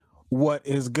What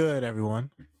is good,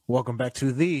 everyone? Welcome back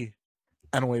to the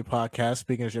NOA podcast.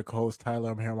 Speaking as your co-host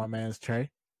Tyler, I'm here with my man's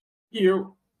Trey.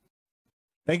 You.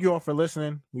 Thank you all for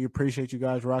listening. We appreciate you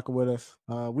guys rocking with us.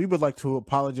 We would like to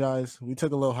apologize. We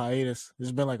took a little hiatus.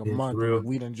 It's been like a month. real.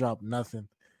 We didn't drop nothing.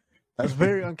 That's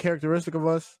very uncharacteristic of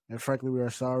us. And frankly, we are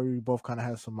sorry. We both kind of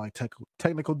had some like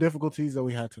technical difficulties that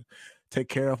we had to take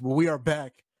care of. But we are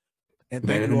back. And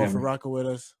thank you all for rocking with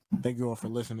us. Thank you all for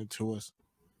listening to us.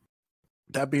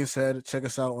 That being said, check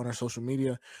us out on our social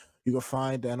media. You can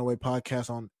find the NOA podcast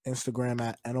on Instagram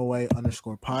at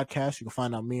NOA_podcast. You can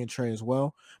find out me and Trey as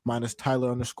well. Mine is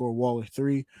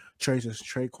Tyler_Waller3. Trey's is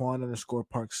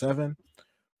Traquan_Park7.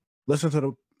 Listen to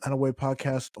the NOA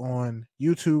podcast on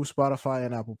YouTube, Spotify,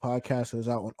 and Apple Podcasts. It is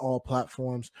out on all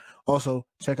platforms. Also,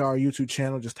 check out our YouTube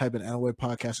channel. Just type in NOA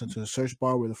podcast into the search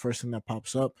bar. We're the first thing that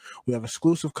pops up. We have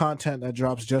exclusive content that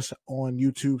drops just on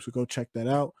YouTube, so go check that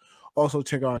out. Also,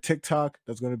 check out our TikTok.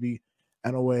 That's going to be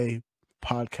NOA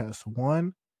Podcast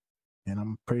 1. And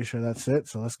I'm pretty sure that's it.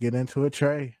 So let's get into it.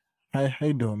 Trey, how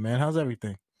you doing, man? How's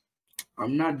everything?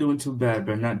 I'm not doing too bad,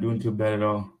 but not doing too bad at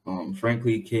all.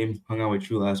 Frankly, hung out with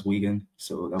you last weekend.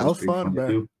 So that was fun, bro.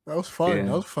 to do. That was fun. Yeah.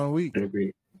 That was a fun week.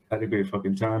 Had a great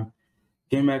fucking time.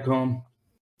 Came back home.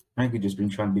 Frankly, just been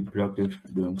trying to be productive,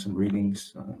 doing some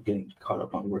readings, getting caught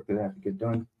up on work that I have to get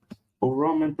done.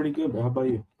 Overall, man, pretty good, bro. How about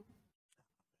you?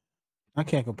 I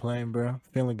can't complain, bro.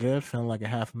 Feeling good, feeling like a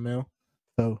 $500,000.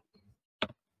 So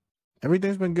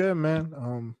everything's been good,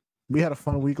 man. We had a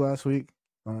fun week last week,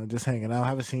 just hanging out. I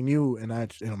haven't seen you in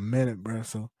a minute, bro.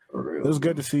 So it was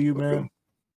good to see you, man.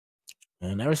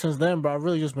 And ever since then, bro, I've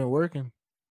really just been working.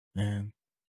 And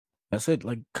that's it.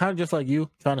 Like kind of just like you,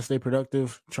 trying to stay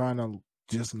productive, trying to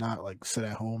just not like sit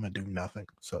at home and do nothing.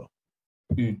 So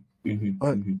but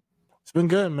it's been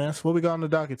good, man. So what we got on the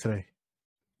docket today?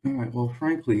 All right. Well,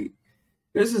 frankly,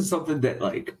 this is something that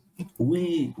like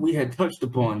we had touched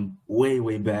upon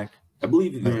way back. I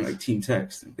believe during like Team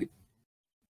Text.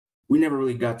 We never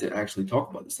really got to actually talk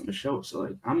about this on the show. So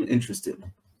like I'm interested,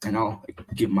 and I'll like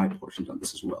give my portions on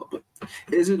this as well. But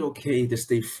is it okay to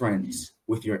stay friends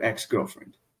with your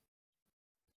ex-girlfriend?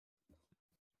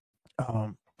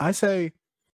 I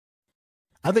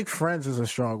think friends is a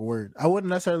strong word. I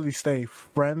wouldn't necessarily stay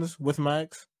friends with my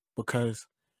ex because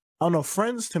I don't know.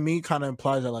 Friends to me kind of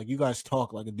implies that like you guys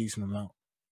talk like a decent amount.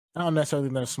 I don't necessarily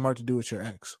think that's smart to do with your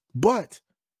ex, but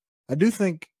I do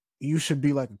think you should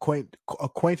be like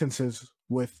acquaintances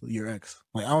with your ex.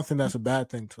 Like I don't think that's a bad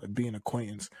thing to like, be an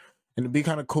acquaintance and to be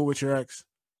kind of cool with your ex.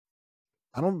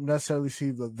 I don't necessarily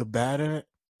see the bad in it.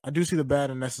 I do see the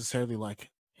bad in necessarily like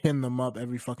hitting them up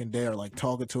every fucking day or like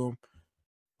talking to them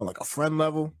on like a friend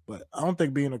level, but I don't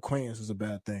think being an acquaintance is a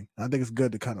bad thing. I think it's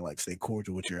good to kind of like stay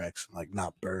cordial with your ex, like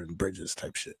not burn bridges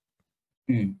type shit.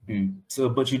 So,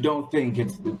 but you don't think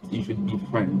you should be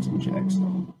friends with your ex?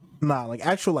 Nah, like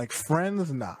actual like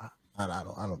friends. Nah, I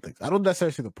don't think so. I don't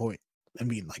necessarily see the point in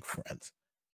being like friends.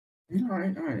 All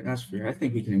right, that's fair. I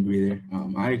think we can agree there.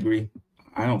 I agree.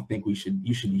 I don't think you should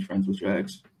be friends with your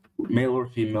ex, male or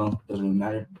female, doesn't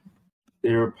matter.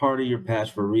 They're a part of your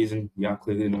past for a reason. Y'all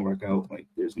clearly didn't work out. Like,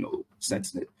 there's no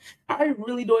sense in it. I'm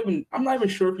not even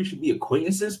sure if you should be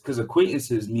acquaintances, because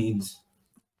acquaintances means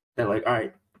that, like, all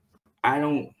right,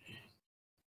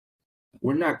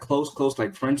 we're not close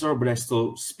like friends are, but I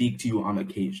still speak to you on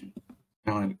occasion.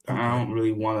 And, like, okay. I don't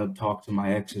really want to talk to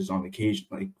my exes on occasion.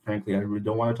 Like, frankly, I really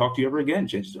don't want to talk to you ever again,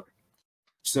 chances are.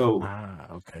 So,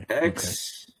 okay.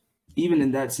 Even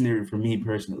in that scenario, for me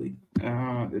personally,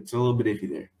 it's a little bit iffy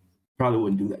there. Probably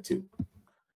wouldn't do that too.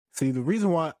 See, the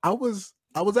reason why I was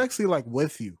actually like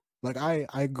with you, like I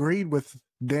agreed with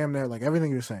damn near like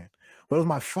everything you're saying, but it was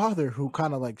my father who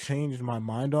kind of like changed my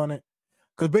mind on it,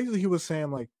 because basically he was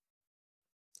saying like,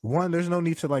 one, there's no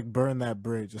need to like burn that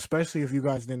bridge, especially if you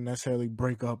guys didn't necessarily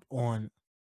break up on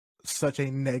such a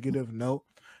negative note.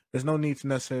 There's no need to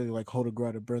necessarily like hold a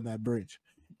grudge or burn that bridge,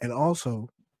 and also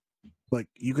like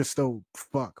you could still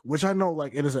fuck, which I know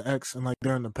like it is an ex and like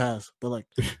they're in the past, but like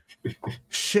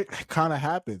shit kind of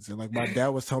happens. And like my dad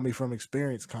was telling me from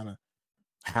experience kind of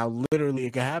how literally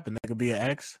it could happen. That could be an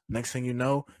ex. Next thing you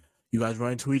know, you guys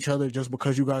run into each other just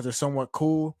because you guys are somewhat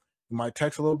cool. You might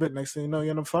text a little bit. Next thing you know, you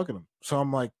end up fucking them. So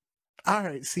I'm like, all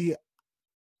right, see,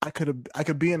 I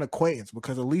could be an acquaintance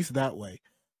because at least that way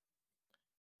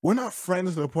we're not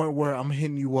friends to the point where I'm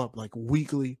hitting you up like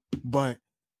weekly, but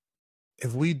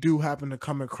if we do happen to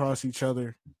come across each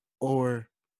other or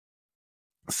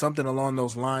something along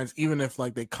those lines, even if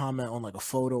like they comment on like a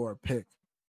photo or a pic,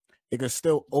 it could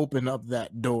still open up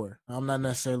that door. I'm not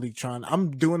necessarily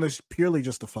I'm doing this purely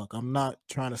just to fuck. I'm not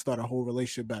trying to start a whole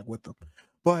relationship back with them.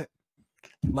 But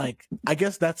like, I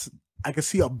guess that's I can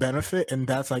see a benefit, and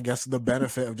that's, I guess, the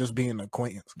benefit of just being an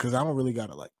acquaintance. Because I don't really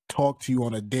gotta like talk to you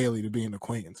on a daily to be an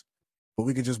acquaintance, but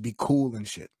we could just be cool and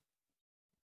shit.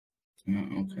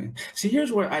 Okay. See,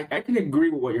 here's where I can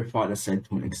agree with what your father said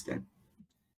to an extent.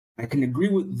 I can agree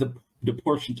with the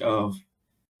portion of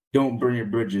don't burn your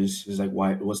bridges is like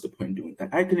why what's the point in doing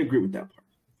that? I can agree with that part.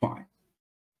 Fine.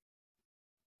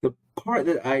 The part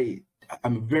that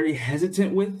I'm very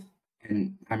hesitant with,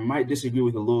 and I might disagree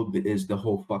with a little bit, is the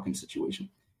whole fucking situation.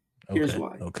 Here's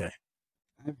why. Okay.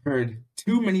 I've heard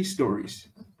too many stories,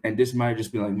 and this might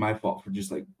just be like my fault for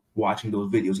just like watching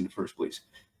those videos in the first place.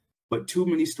 But too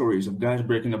many stories of guys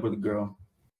breaking up with a girl,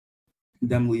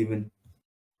 them leaving,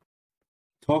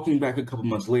 talking back a couple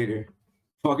months later,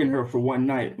 talking to her for one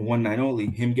night only,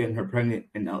 him getting her pregnant,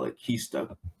 and now like he's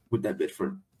stuck with that bitch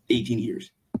for 18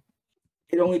 years.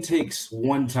 It only takes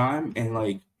one time, and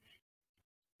like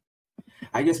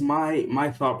I guess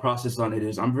my thought process on it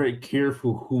is I'm very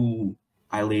careful who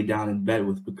I lay down in bed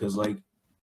with, because like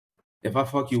if I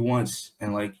fuck you once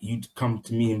and like you come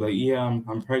to me and be like, yeah,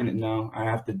 I'm pregnant now, I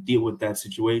have to deal with that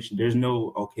situation. There's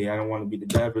no okay, I don't want to be the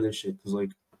dad for this shit, because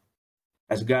like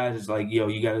as guys, it's like, yo,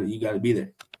 you gotta be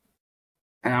there.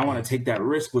 And I want to take that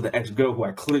risk with an ex-girl who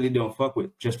I clearly don't fuck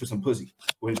with just for some pussy,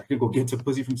 when I could go get some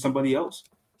pussy from somebody else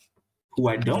who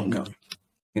I don't know,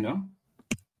 you know?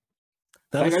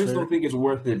 That like I just fair. don't think it's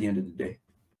worth it at the end of the day.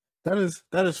 That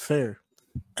is fair,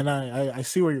 and I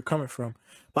see where you're coming from,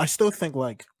 but I still think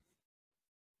like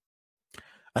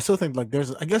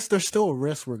there's, I guess there's still a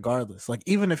risk regardless. Like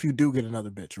even if you do get another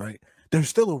bitch, right? There's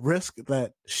still a risk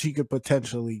that she could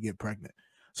potentially get pregnant.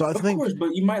 So I think, of course,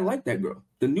 but you might like that girl,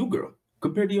 the new girl,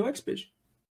 compared to your ex bitch.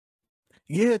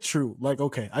 Yeah, true. Like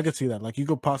okay, I could see that. Like you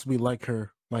could possibly like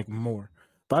her like more,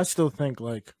 but I still think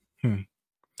like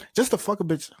just to fuck a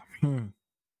bitch.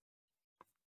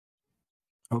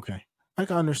 Okay, I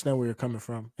can understand where you're coming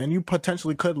from, and you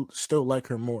potentially could still like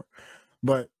her more,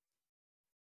 but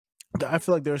I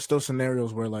feel like there are still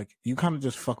scenarios where like you kind of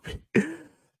just fuck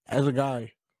as a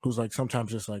guy who's like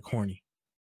sometimes just like horny.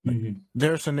 Like,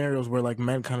 there are scenarios where like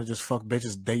men kind of just fuck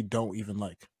bitches they don't even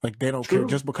like they don't care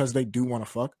just because they do want to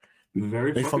fuck.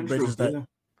 They fuck bitches that,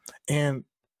 and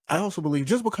I also believe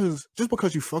just because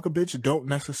you fuck a bitch don't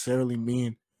necessarily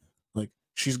mean like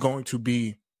she's going to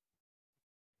be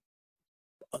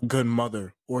a good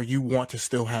mother or you want to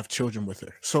still have children with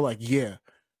her. So like yeah,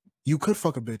 you could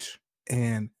fuck a bitch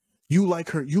and you like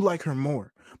her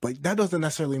more, but that doesn't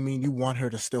necessarily mean you want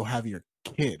her to still have your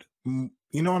kid. You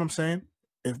know what I'm saying?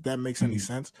 If that makes any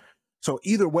sense. So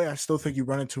either way, I still think you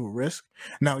run into a risk.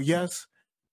 Now, yes,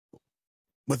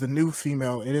 with a new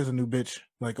female, it is a new bitch.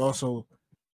 Like also,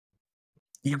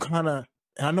 you kind of,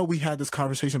 and I know we had this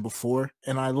conversation before,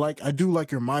 and I do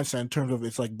like your mindset in terms of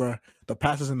it's like, bruh, the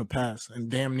past is in the past, and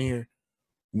damn near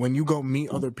when you go meet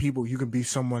other people, you can be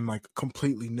someone like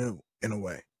completely new in a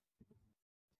way.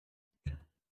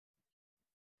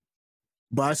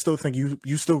 But I still think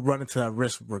you still run into that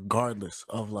risk regardless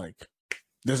of like,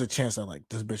 there's a chance that like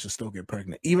this bitch will still get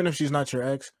pregnant. Even if she's not your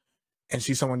ex and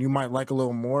she's someone you might like a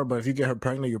little more, but if you get her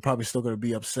pregnant, you're probably still going to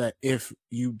be upset if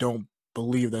you don't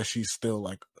believe that she's still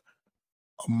like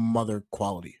a mother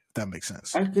quality. If that makes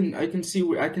sense. I can see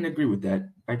where I can agree with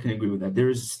that.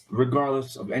 There's,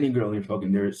 regardless of any girl you're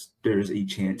fucking, there's a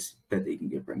chance that they can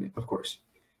get pregnant, of course.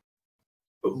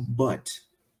 But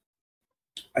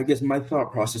I guess my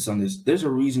thought process on this, there's a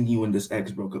reason you and this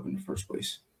ex broke up in the first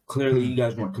place. Clearly, you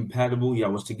guys weren't compatible.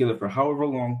 Y'all was together for however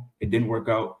long. It didn't work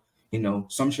out. You know,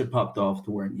 some shit popped off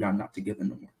to where y'all not together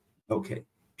no more. Okay.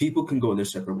 People can go their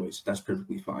separate ways. That's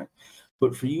perfectly fine.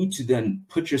 But for you to then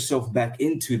put yourself back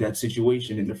into that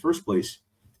situation in the first place,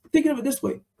 think of it this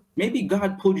way. Maybe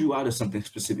God pulled you out of something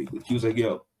specifically. He was like,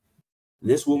 yo,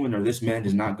 this woman or this man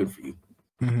is not good for you.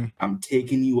 I'm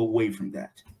taking you away from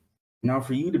that. Now,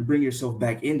 for you to bring yourself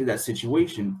back into that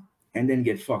situation and then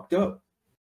get fucked up,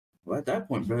 well, at that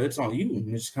point, bro, it's on you.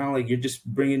 It's kind of like you're just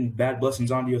bringing bad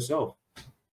blessings onto yourself.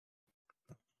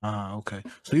 Okay.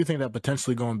 So you think that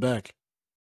potentially going back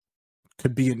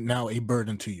could be now a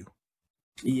burden to you?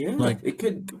 Yeah, like it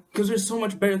could, because there's so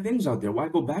much better things out there. Why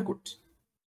go backwards?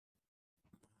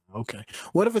 Okay.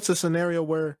 What if it's a scenario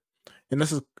where,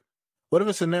 what if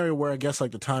it's a scenario where I guess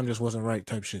like the time just wasn't right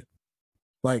type shit?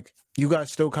 Like you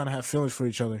guys still kind of have feelings for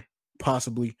each other,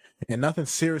 possibly, and nothing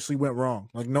seriously went wrong.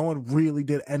 Like no one really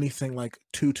did anything like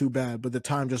too bad, but the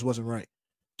time just wasn't right.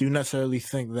 Do you necessarily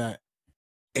think that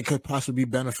it could possibly be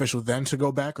beneficial then to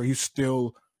go back, or you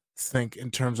still think in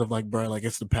terms of like, bro, like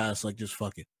it's the past, like just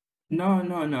fuck it? No.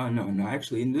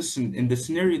 Actually, in the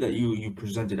scenario that you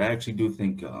presented, I actually do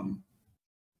think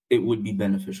it would be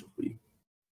beneficial for you,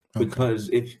 because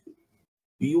if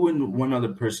you and one other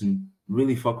person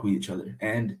really fuck with each other,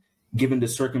 and given the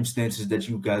circumstances that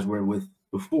you guys were with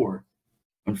before,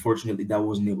 unfortunately, that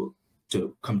wasn't able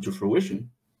to come to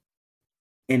fruition.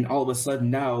 And all of a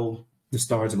sudden now the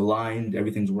stars have aligned,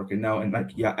 everything's working out, and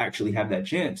like you actually have that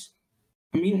chance.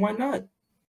 I mean, why not?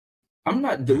 I'm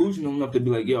not delusional enough to be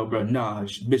like, yo, bro, nah,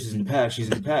 bitch is in the past, she's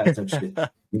in the past, type shit,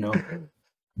 you know.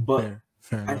 But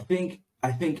fair I enough. think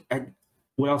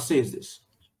what I'll say is this: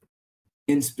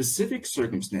 in specific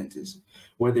circumstances,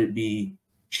 whether it be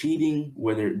cheating,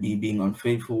 whether it be being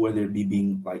unfaithful, whether it be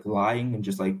being like lying and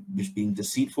just being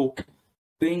deceitful,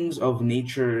 things of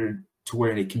nature to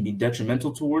where it can be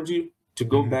detrimental towards you, to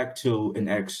go back to an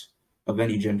ex of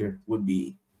any gender would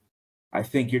be, I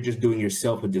think you're just doing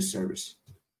yourself a disservice,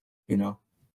 you know?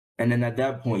 And then at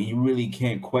that point, you really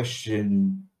can't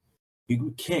question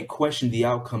the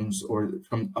outcomes or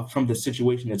from the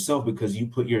situation itself, because you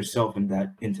put yourself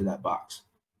into that box.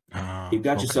 You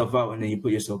got yourself out and then you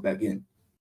put yourself back in.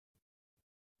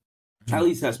 At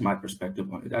least that's my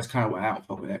perspective on it. That's kind of why I don't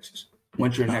fuck with exes.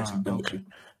 Once you're an ex, don't you?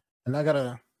 And I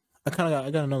got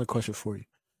another question for you.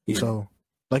 Yeah. So,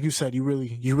 like you said, you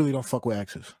really don't fuck with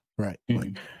exes, right?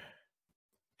 Like,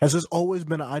 has this always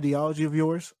been an ideology of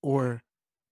yours, or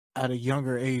at a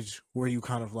younger age where you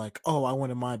kind of like, oh, I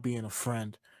wouldn't mind being a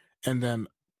friend, and then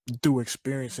through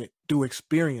experience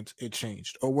it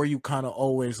changed? Or were you kind of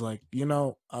always like,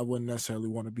 I wouldn't necessarily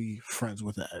want to be friends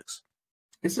with an ex?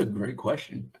 It's a great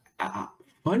question.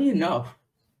 Funny enough,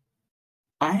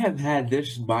 I have had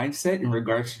this mindset in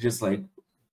regards to just like,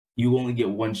 you only get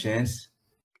one chance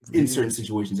in certain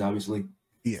situations, obviously,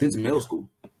 since middle school.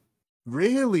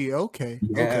 Really? Okay.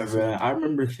 Yeah, okay. Bro. I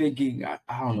remember thinking, I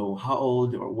don't know how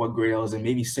old or what grade I was in,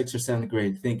 maybe 6th or 7th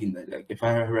grade, thinking that like if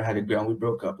I ever had a girl and we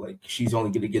broke up, like she's only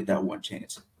going to get that one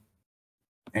chance.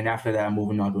 And after that, I'm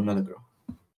moving on to another girl.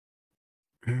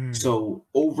 So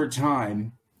over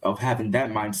time of having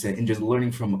that mindset and just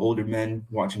learning from older men,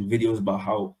 watching videos about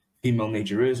how female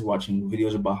nature is, watching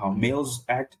videos about how males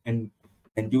act and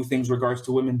do things regards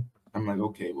to women, I'm like,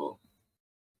 okay, well,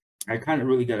 I kind of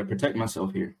really got to protect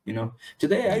myself here, you know?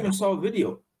 Today, I even saw a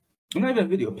video, not even a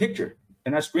video, a picture,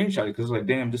 and I screenshot it because like,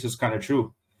 damn, this is kind of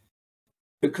true.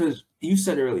 Because you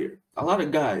said earlier, a lot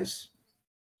of guys,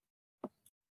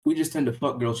 we just tend to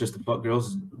fuck girls just to fuck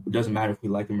girls. It doesn't matter if we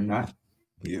like them or not.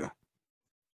 Yeah.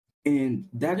 And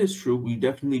that is true. We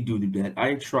definitely do that.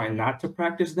 I try not to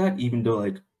practice that, even though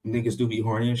like niggas do be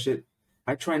horny and shit.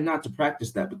 I try not to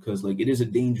practice that because like it is a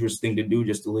dangerous thing to do,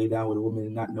 just to lay down with a woman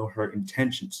and not know her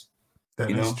intentions. That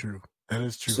is true. That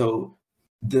is true. So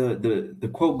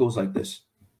the quote goes like this: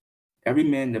 every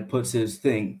man that puts his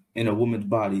thing in a woman's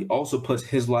body also puts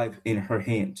his life in her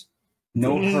hands.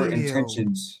 Know her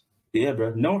intentions. Yeah,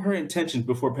 bro. Know her intentions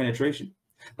before penetration.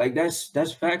 Like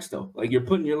that's facts though. Like you're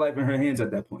putting your life in her hands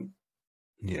at that point.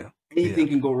 Yeah. Anything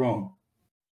can go wrong.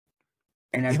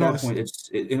 And at that point,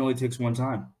 it only takes one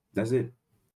time. That's it.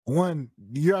 One,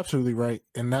 you're absolutely right,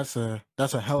 and that's a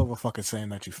hell of a fucking saying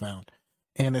that you found.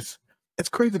 And it's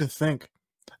crazy to think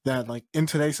that like in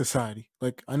today's society,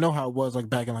 like I know how it was like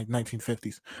back in like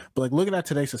 1950s, but like looking at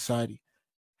today's society,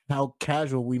 how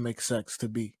casual we make sex to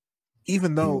be,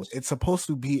 even though it's supposed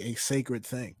to be a sacred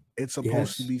thing. It's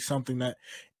supposed to be something that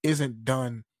isn't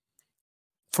done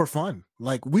for fun.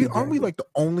 Like aren't we like the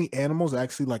only animals that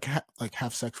actually like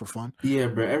have sex for fun? Yeah,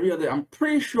 bro. I'm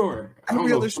pretty sure.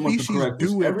 Every other species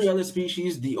do it. Every other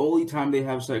species, the only time they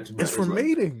have sex, bro, it's for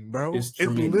mating, bro. It's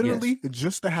literally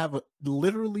just to have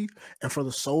and for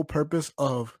the sole purpose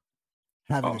of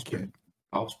having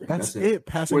offspring. That's it.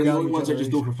 Passing we're the only ones that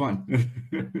just do it for fun.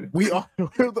 We're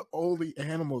the only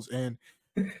animals, and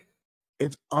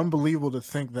it's unbelievable to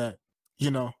think that,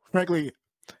 frankly,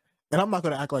 and I'm not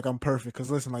going to act like I'm perfect, because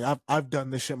listen, like I've done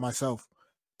this shit myself.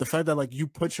 The fact that like you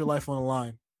put your life on the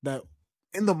line, that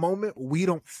in the moment we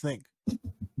don't think,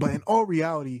 but in all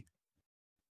reality,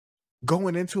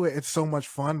 going into it, it's so much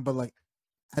fun. But like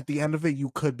at the end of it, you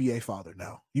could be a father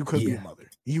now. You could be a mother.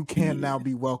 You can now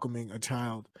be welcoming a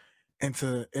child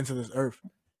into this earth.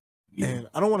 And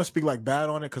I don't want to speak like bad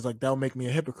on it, because like that'll make me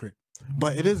a hypocrite.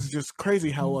 But it is just crazy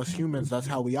how us humans, that's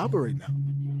how we operate now.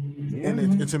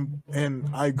 And and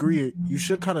I agree, you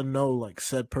should kind of know like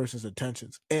said person's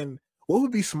intentions. And what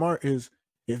would be smart is,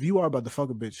 if you are about to fuck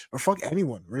a bitch or fuck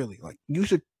anyone really, like you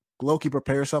should low-key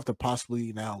prepare yourself to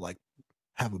possibly now like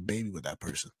have a baby with that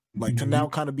person, like to now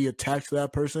kind of be attached to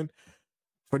that person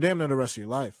for damn near the rest of your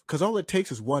life. Because all it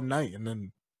takes is one night, and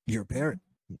then you're a parent,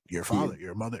 your father,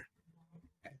 your mother.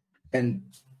 And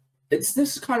this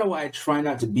is kind of why I try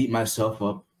not to beat myself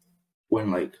up when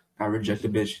like I reject a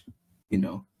bitch,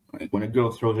 like when a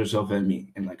girl throws herself at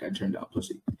me and like I turn down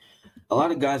pussy. a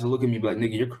lot of guys will look at me and be like,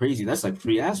 nigga, you're crazy. That's like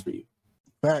free ass for you.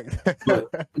 Fact. But,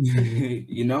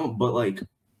 but like,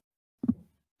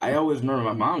 I always remember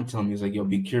my mom telling me, it's like, yo,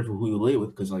 be careful who you lay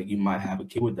with, because like you might have a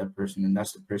kid with that person, and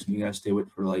that's the person you gotta stay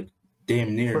with for like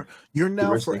damn near You're the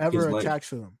now rest of that forever kid's life. attached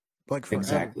to them. Like forever.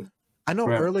 Exactly. I know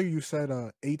Forever. earlier you said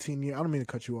 18 years. I don't mean to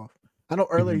cut you off. I know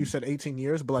earlier you said 18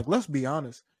 years, but like, let's be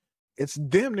honest. It's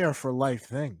damn near for life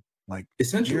thing. Like,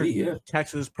 Essentially, you're yeah.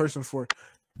 attached to this person for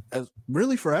as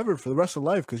really forever, for the rest of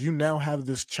life, because you now have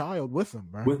this child with them,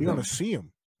 right? You're gonna see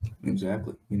him.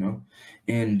 Exactly,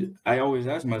 and I always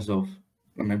ask myself,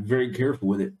 I'm very careful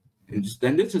with it, and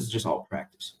this is just all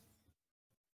practice.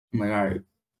 I'm like, all right,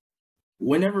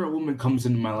 whenever a woman comes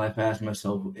into my life, I ask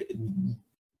myself,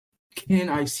 can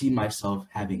I see myself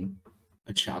having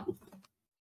a child with them?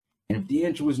 And if the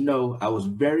answer was no, I was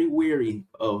very wary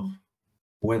of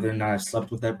whether or not I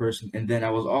slept with that person, and then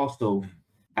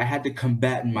I had to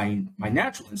combat my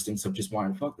natural instincts of just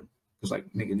wanting to fuck them, because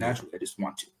like, nigga, naturally I just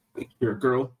want to. Like, you're a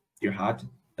girl, you're hot.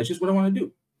 That's just what I want to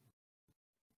do.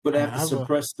 But I have to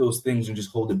suppress those things and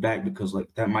just hold it back, because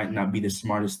like that might not be the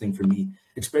smartest thing for me,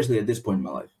 especially at this point in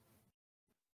my life.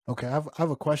 Okay, I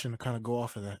have a question to kind of go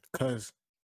off of that, because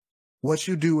what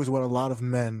you do is what a lot of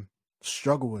men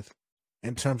struggle with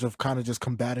in terms of kind of just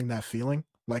combating that feeling,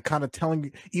 like kind of telling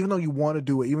you, even though you want to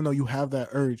do it, even though you have that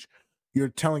urge, you're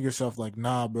telling yourself like,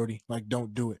 nah, Brody, like,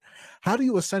 don't do it. How do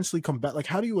you essentially combat, like,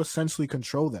 how do you essentially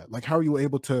control that? Like, how are you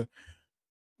able to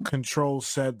control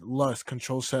said lust,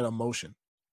 control said emotion,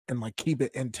 and like keep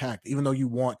it intact, even though you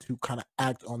want to kind of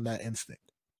act on that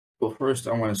instinct? Well, first,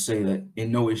 I want to say that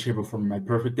in no way, shape, or form am I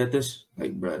perfect at this.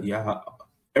 Like, bro, yeah,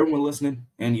 everyone listening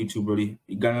and you too, Brody,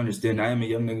 you gotta understand, I am a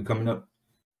young nigga coming up.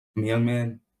 I'm a young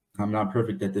man. I'm not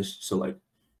perfect at this. So like,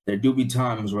 there do be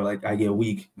times where like I get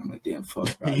weak. I'm like, damn,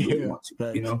 fuck, bro, I really want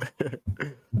to,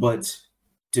 But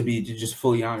to just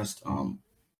fully honest,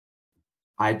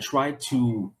 I try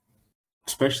to,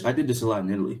 especially, I did this a lot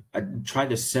in Italy. I tried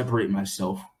to separate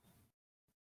myself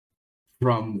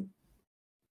from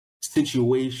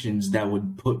situations that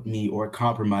would put me or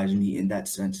compromise me in that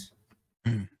sense.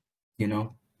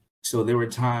 So there were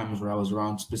times where I was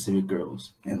around specific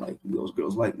girls, and like those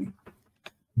girls like me,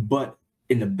 but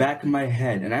in the back of my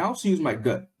head, and I also use my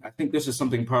gut. I think this is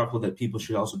something powerful that people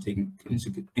should also take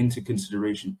into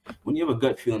consideration. When you have a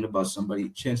gut feeling about somebody,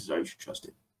 chances are you should trust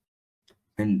it.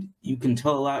 And you can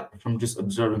tell a lot from just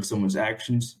observing someone's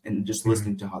actions and just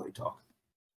listening to how they talk.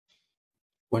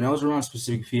 When I was around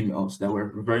specific females that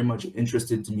were very much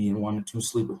interested to me and wanted to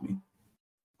sleep with me,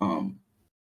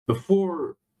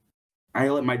 before I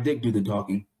let my dick do the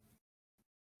talking,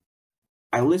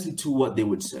 I listened to what they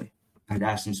would say. I'd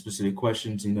ask them specific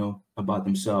questions, about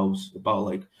themselves, about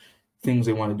like things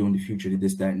they want to do in the future, to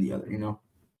this, that, and the other,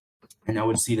 and I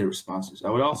would see their responses. I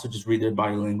would also just read their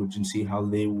body language and see how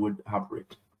they would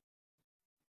operate.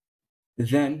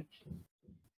 Then,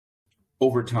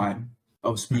 over time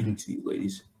of speaking to you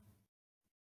ladies,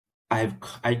 I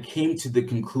came to the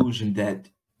conclusion that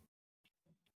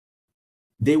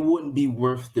they wouldn't be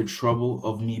worth the trouble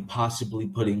of me possibly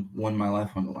putting, one, my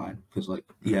life on the line, because like,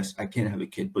 yes, I can't have a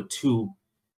kid, but two,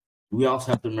 we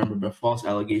also have to remember that false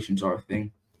allegations are a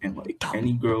thing, and like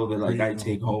any girl that like I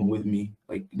take home with me,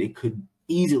 like they could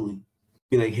easily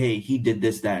be like, hey, he did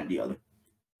this, that, and the other.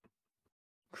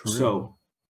 So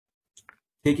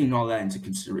taking all that into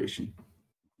consideration,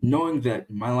 knowing that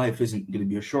my life isn't going to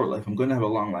be a short life, I'm going to have a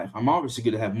long life, I'm obviously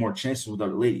going to have more chances with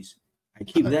other ladies. I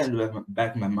keep that in the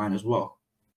back of my mind as well.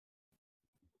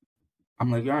 I'm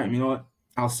like, all right, you know what?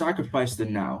 I'll sacrifice the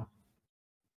now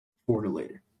for the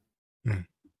later.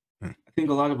 I think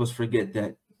a lot of us forget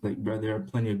that, like, bro, there are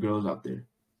plenty of girls out there.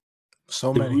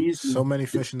 So many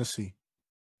fish in the sea.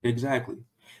 Exactly.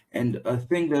 And a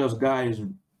thing that us guys,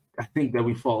 I think that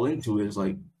we fall into is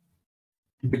like,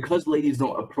 because ladies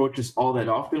don't approach us all that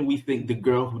often, we think the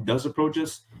girl who does approach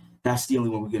us, that's the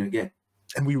only one we're going to get.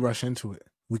 And we rush into it.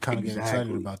 We kind of get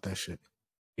excited about that shit.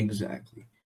 Exactly.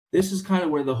 This is kind of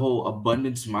where the whole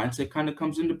abundance mindset kind of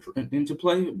comes into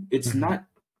play. It's not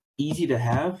easy to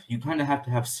have. You kind of have to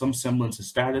have some semblance of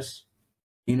status.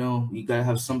 You got to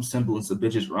have some semblance of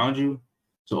bitches around you,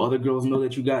 so other girls know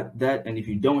that you got that. And if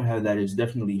you don't have that, it's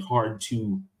definitely hard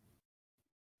to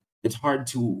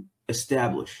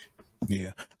establish.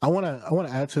 Yeah, I want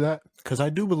to add to that, because I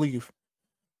do believe,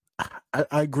 I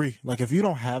agree. Like, if you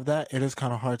don't have that, it is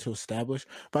kind of hard to establish.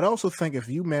 But I also think if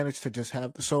you manage to just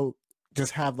have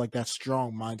like that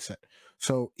strong mindset.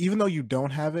 So even though you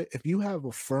don't have it, if you have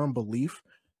a firm belief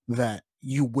that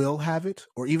you will have it,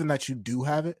 or even that you do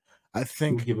have it, I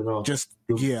think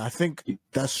I think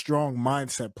that strong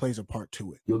mindset plays a part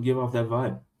to it. You'll give off that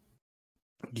vibe.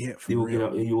 Yeah, for You will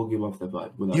real. you will give off that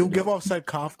vibe. Without You'll a give doubt. off said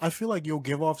I feel like you'll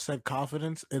give off said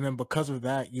confidence, and then because of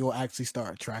that, you'll actually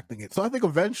start attracting it. So I think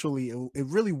eventually it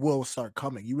really will start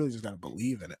coming. You really just gotta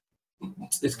believe in it.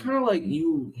 It's kind of like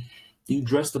you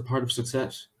dress the part of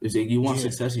success. It's like you want Yeah.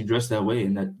 success, you dress that way,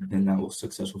 and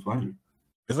success will find you.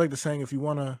 It's like the saying: if you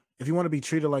wanna be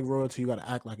treated like royalty, you gotta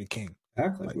act like a king.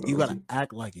 Act like You gotta royalty.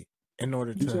 act like it in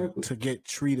order Exactly. to get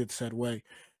treated said way.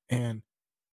 And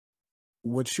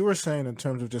what you were saying in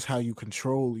terms of just how you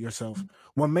control yourself,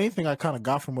 one main thing I kind of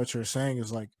got from what you're saying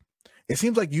is like, it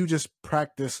seems like you just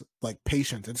practice like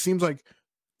patience. It seems like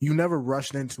you never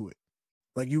rushed into it.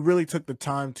 Like you really took the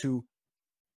time to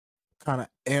kind of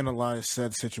analyze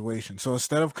said situation. So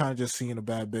instead of kind of just seeing a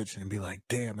bad bitch and be like,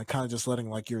 damn, and kind of just letting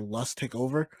like your lust take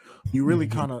over, you really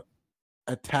Mhm. kind of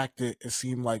attacked it, it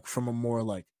seemed like from a more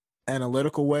like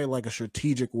analytical way, like a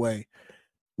strategic way,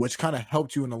 which kind of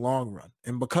helped you in the long run.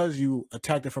 And because you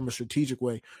attacked it from a strategic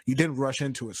way, you didn't rush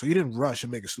into it. So you didn't rush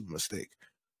and make a stupid mistake.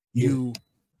 Yeah. You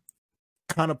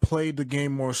kind of played the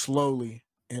game more slowly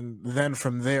and then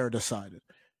from there decided.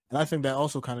 And I think that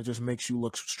also kind of just makes you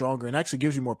look stronger and actually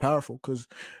gives you more powerful because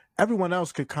everyone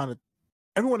else could kind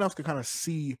of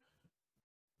see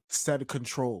said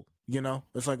control. You know,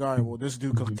 it's like, all right, well, this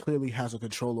dude Mhm. clearly has a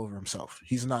control over himself.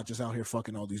 He's not just out here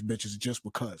fucking all these bitches just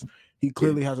because. He Yeah.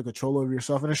 clearly has a control over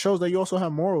yourself, and it shows that you also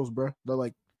have morals, bro. That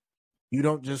like you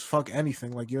don't just fuck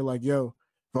anything. Like you're like, yo,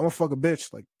 if I'm gonna fuck a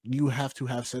bitch, like you have to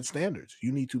have said standards.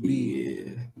 You need to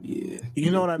be, Yeah.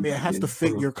 you know what I mean? It has to Yeah.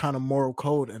 fit your kind of moral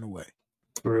code in a way.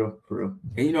 For real.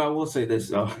 And I will say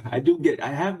this: I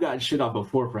have gotten shit on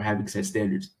before for having set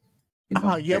standards.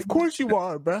 Yeah, of course you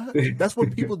are, bro. That's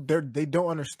what people they don't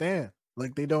understand.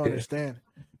 Like they don't understand.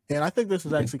 And I think this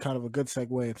is actually kind of a good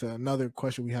segue into another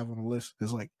question we have on the list.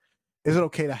 Is like, is it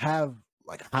okay to have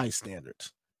like high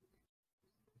standards?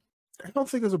 I don't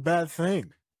think it's a bad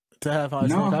thing to have high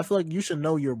standards. I No, feel like you should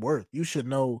know your worth. You should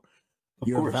know of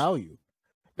your course, value.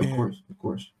 And of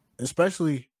course.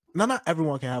 especially not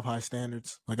everyone can have high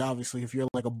standards. Like obviously if you're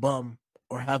like a bum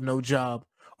or have no job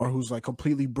or who's like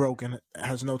completely broke and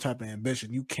has no type of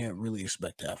ambition, you can't really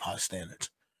expect to have high standards.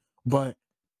 But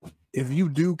if you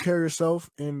do carry yourself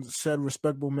in said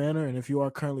respectable manner, and if you are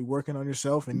currently working on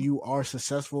yourself and you are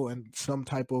successful in some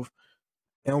type of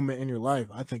ailment in your life,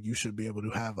 I think you should be able to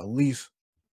have at least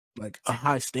like a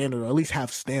high standard or at least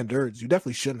have standards. You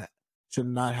definitely should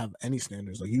not have any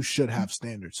standards. Like you should have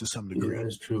standards to some Yeah, degree. that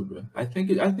is true, bro. I think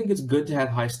it's good to have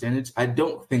high standards. I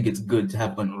don't think it's good to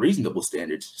have unreasonable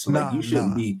standards. So like you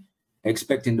shouldn't be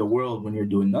expecting the world when you're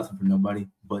doing nothing for nobody.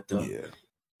 But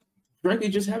frankly,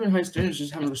 just having high standards,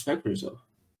 just having respect for yourself.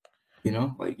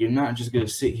 Like you're not just gonna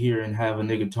sit here and have a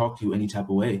nigga talk to you any type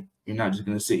of way. You're not just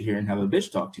gonna sit here and have a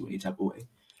bitch talk to you any type of way.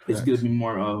 It's gonna be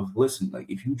more of, listen, like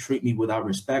if you treat me without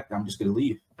respect, I'm just gonna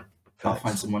leave. I'll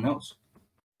find someone else,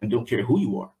 and don't care who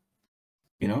you are.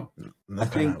 I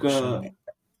think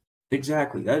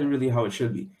exactly that is really how it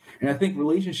should be, and I think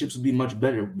relationships would be much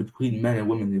better between men and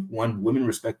women if women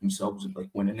respect themselves. Like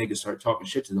when a nigga started talking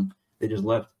shit to them, they just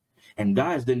left, and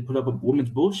guys didn't put up a woman's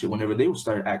bullshit whenever they would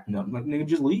start acting up. Like nigga,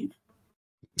 just leave.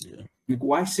 Yeah. Like,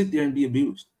 why sit there and be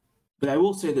abused? But I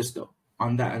will say this though,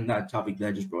 on that topic that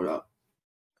I just brought up,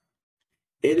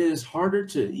 it is harder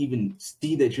to even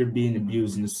see that you're being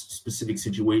abused in a specific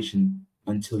situation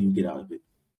until you get out of it.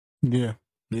 Yeah.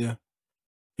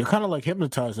 You're kind of like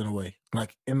hypnotized in a way.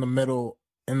 Like in the middle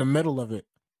of it,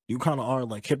 you kind of are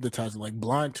like hypnotized, like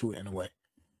blind to it in a way.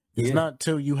 It's not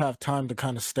till you have time to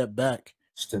kind of step back,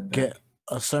 get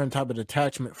a certain type of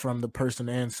detachment from the person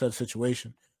and said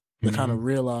situation to kind of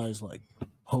realize like,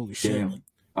 holy shit. Damn, like,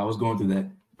 I was going through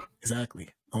that. Exactly.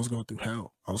 I was going through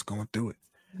hell. I was going through it.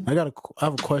 I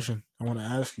have a question I want to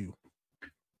ask you.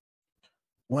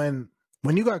 When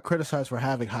you got criticized for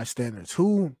having high standards,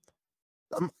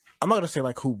 I'm not gonna say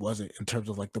like who was it in terms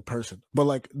of like the person, but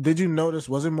like did you notice,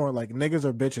 was it more like niggas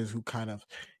or bitches who kind of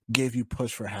gave you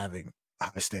push for having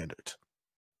high standards?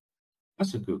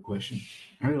 That's a good question.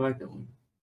 I really like that one.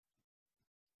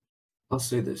 I'll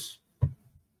say this.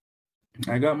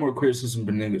 I got more criticism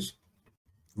for niggas.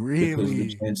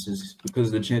 Really? Because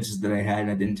of the chances that I had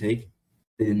and I didn't take,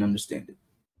 they didn't understand it.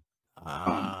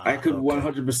 I could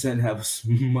 100% have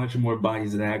much more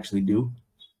bodies than I actually do.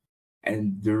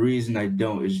 And the reason I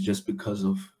don't is just because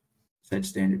of said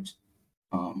standards.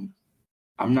 I'm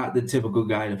not the typical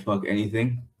guy to fuck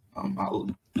anything.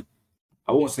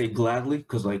 I won't say gladly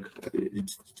because like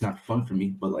it's not fun for me,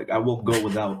 but like I will go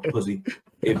without pussy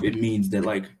if it means that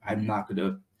like I'm not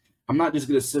just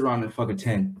gonna sit around and fuck a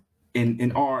 10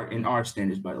 in our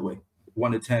standards, by the way.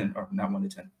 1 to 10 or not 1 to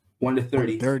 10. 1 to 1 to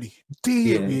 30. 30. Yeah, Damn,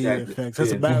 yeah, exactly. facts.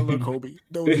 That's a bad look, homie.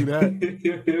 Don't do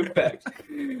that. Facts.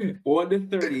 1 to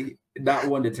 30, not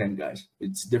 1 to 10, guys.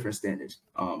 It's different standards.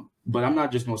 But I'm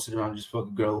not just gonna sit around and just fuck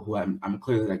a girl who I'm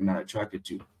clearly like not attracted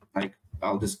to. Like,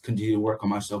 I'll just continue to work on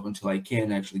myself until I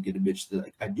can actually get a bitch that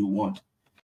like I do want.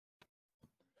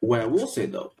 What I will say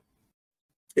though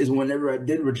is whenever I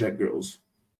did reject girls,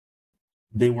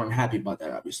 they weren't happy about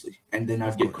that, obviously, and then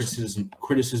I'd get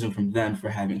criticism from them for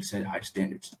having set high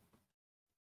standards.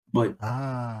 But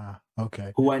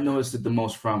okay. who I noticed it the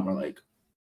most from are like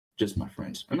just my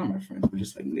friends, or not my friends, but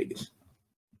just like niggas.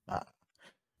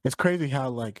 It's crazy how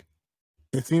like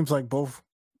it seems like both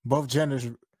genders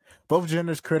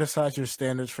criticize your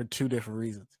standards for two different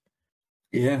reasons.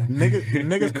 Yeah,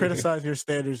 niggas criticize your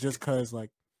standards just because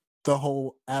like the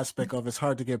whole aspect of it's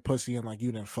hard to get pussy and like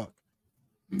you didn't fuck.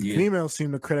 Yeah. Females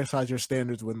seem to criticize your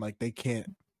standards when like they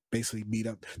can't basically meet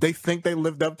up. They think they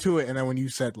lived up to it, and then when you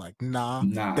said like nah.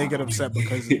 They get upset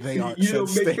because they aren't set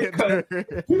standard.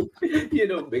 You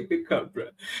don't make the cut, bro.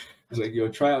 It's like, yo,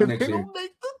 try out next year.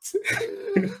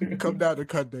 Come down to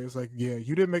cut day. It's like, yeah,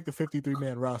 you didn't make the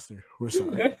 53-man roster. We're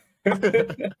sorry.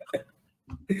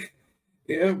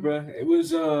 Yeah, bro. It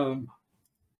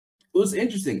was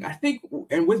interesting. I think,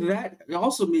 and with that, it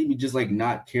also made me just like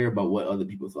not care about what other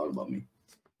people thought about me.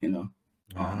 You know.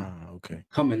 Okay.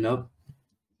 Coming up,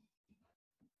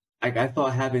 like I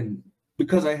thought having,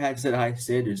 because I had set high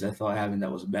standards, I thought having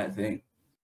that was a bad thing.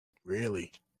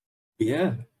 Really?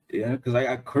 Yeah, because I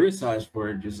got criticized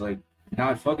for just like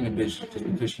not fucking a bitch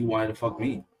just because she wanted to fuck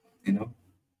me, you know.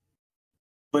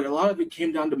 But a lot of it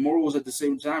came down to morals at the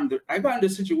same time. I got into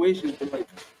situations where like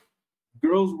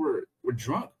girls were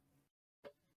drunk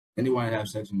and they wanted to have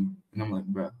sex with me, and I'm like,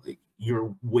 bro, like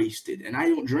you're wasted, and I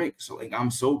don't drink, so like I'm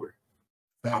sober.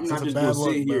 I'm not just gonna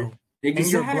sit here. Exactly,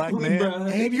 and you're a black man. Bro.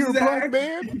 And you're a black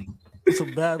man. It's a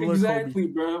bad look. Exactly,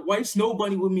 bro. White snow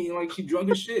bunny with me, and like she drunk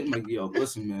as shit. I'm like, yo,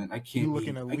 listen, man, I can't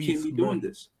be doing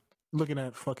this. Looking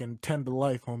at fucking 10 to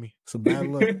life, homie. It's a bad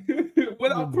look.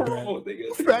 Without parole,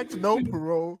 nigga. Facts, no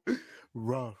parole.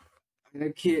 Rough. I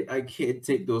can't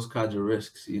take those kinds of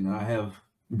risks. You know, I have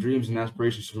dreams and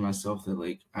aspirations for myself that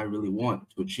like I really want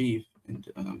to achieve, and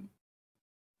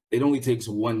it only takes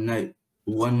one night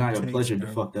of pleasure to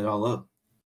fuck that all up.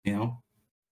 You know,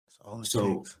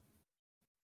 so.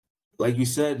 Like you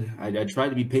said, I try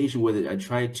to be patient with it. I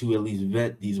try to at least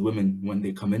vet these women when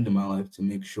they come into my life to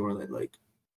make sure that, like,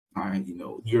 all right, you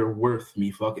know, you're worth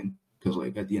me fucking. Because,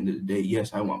 like, at the end of the day,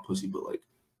 yes, I want pussy, but, like,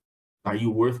 are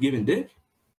you worth giving dick?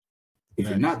 If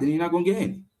you're not, then you're not going to get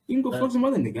any. You can go fuck some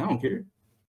other nigga. I don't care.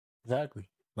 Exactly.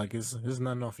 Like, it's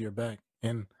nothing off your back.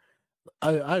 And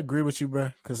I agree with you,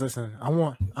 bro. Because, listen, I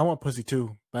want pussy,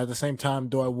 too. But at the same time,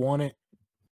 do I want it?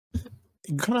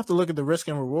 You kind of have to look at the risk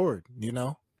and reward, you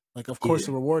know? Like, of course,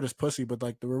 the reward is pussy, but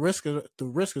like the risk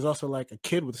is also like a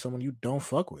kid with someone you don't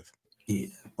fuck with,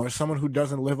 or someone who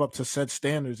doesn't live up to said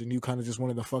standards, and you kind of just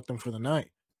wanted to fuck them for the night.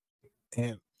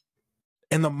 And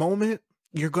in the moment,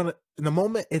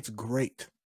 it's great,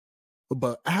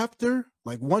 but after,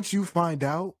 like, once you find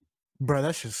out, bro,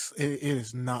 that's just it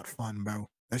is not fun, bro.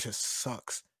 That just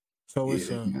sucks. So it's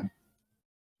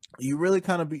you really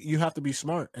you have to be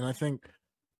smart, and I think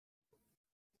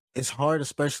it's hard,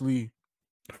 especially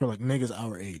for like niggas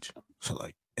our age. So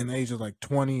like in the age of like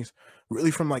 20s,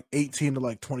 really from like 18 to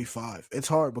like 25. It's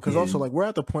hard because also like we're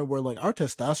at the point where like our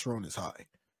testosterone is high.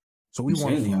 So we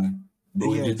want to fuck. But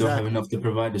we just don't have enough to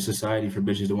provide to society for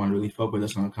bitches to want to really fuck with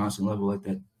us on a constant level like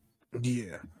that.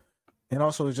 Yeah. And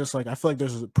also it's just like I feel like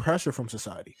there's pressure from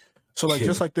society. So like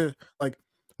just like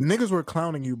niggas were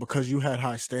clowning you because you had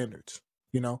high standards.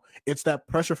 You know, it's that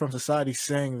pressure from society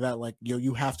saying that, like, yo,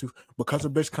 you have to, because a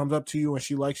bitch comes up to you and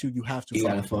she likes you, you have to. You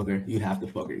gotta fuck her. You have to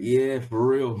fuck her. Yeah, for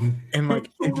real. And like,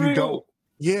 if you don't,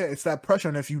 it's that pressure.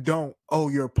 And if you don't, oh,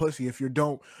 you're a pussy. If you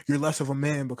don't, you're less of a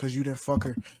man because you didn't fuck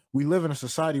her. We live in a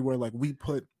society where like we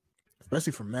put,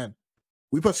 especially for men,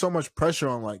 we put so much pressure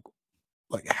on like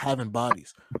having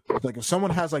bodies. Like if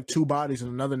someone has like 2 bodies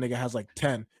and another nigga has like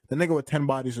 10, the nigga with 10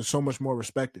 bodies is so much more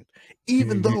respected,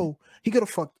 even though he could have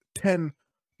fucked 10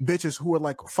 bitches who are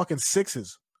like fucking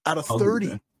 6s out of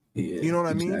 30. You know what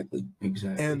I mean?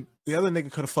 Exactly. And the other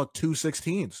nigga could have fucked 2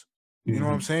 16s. You know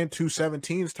what I'm saying? 2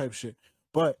 17s type shit.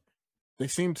 But they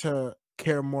seem to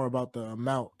care more about the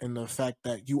amount and the fact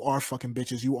that you are fucking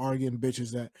bitches. You are getting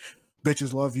bitches that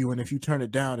bitches love you. And if you turn it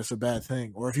down, it's a bad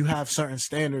thing. Or if you have certain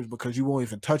standards because you won't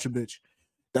even touch a bitch,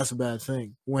 that's a bad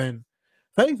thing. When,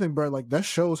 if anything, bro, like that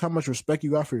shows how much respect you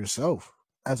got for yourself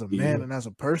as a man and as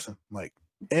a person. Like,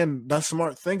 and that's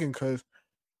smart thinking because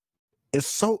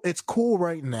it's cool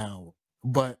right now,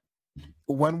 but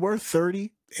when we're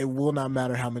 30, it will not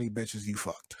matter how many bitches you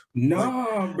fucked.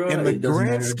 No, bro. In the it doesn't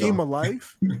grand matter at scheme all. of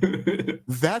life,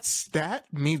 that stat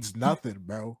means nothing,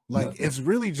 bro. Like Nothing. it's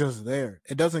really just there.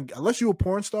 It doesn't, unless you're a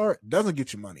porn star, it doesn't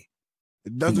get you money.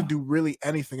 It doesn't do really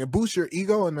anything. It boosts your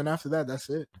ego, and then after that, that's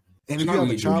it. And It's if not you have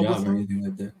gonna a get you a child job with or them, anything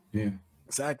like that. Yeah.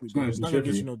 exactly, It's bro. not It's not gonna gonna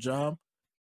get be you no job.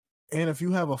 And if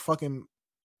you have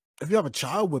a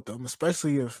child with them,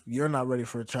 especially if you're not ready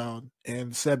for a child,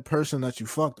 and said person that you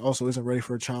fucked also isn't ready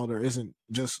for a child or isn't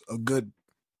just a good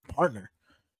partner,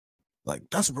 like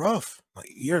that's rough. Like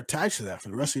you're attached to that for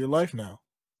the rest of your life now.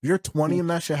 If you're 20 and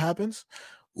that shit happens,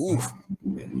 oof.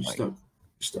 Man, you stuck.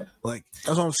 Like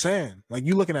that's what I'm saying. Like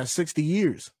you looking at 60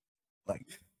 years. Like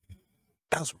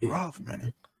that's rough,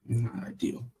 man. Not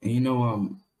ideal.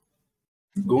 And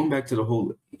going back to the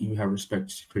whole you have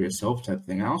respect for yourself type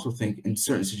thing, I also think in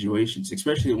certain situations,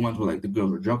 especially the ones where like the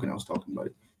girls were drunk and I was talking about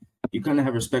it, you kind of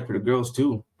have respect for the girls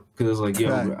too, because it's like, yo,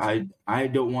 bro, I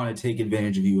don't want to take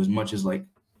advantage of you as much as like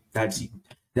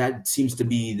that seems to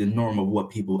be the norm of what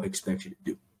people expect you to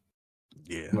do.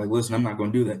 Yeah. I'm like, listen, I'm not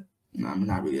going to do that. No, I'm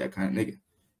not really that kind of nigga.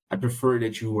 I prefer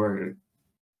that you are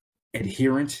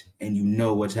adherent and you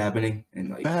know what's happening and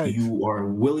like you are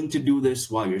willing to do this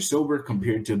while you're sober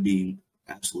compared to being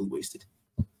absolutely wasted.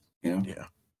 Yeah.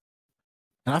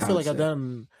 And I feel like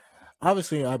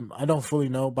obviously I don't fully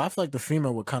know, but I feel like the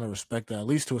female would kind of respect that, at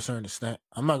least to a certain extent.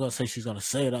 I'm not gonna say she's gonna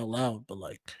say it out loud, but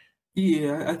like,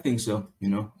 yeah, I think so.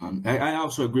 I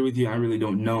also agree with you. I really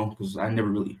don't know because I never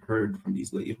really heard from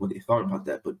these ladies what they thought about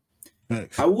that, but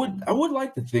I would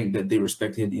like to think that they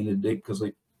respect it at the end of the day, because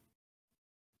like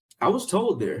I was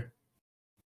told there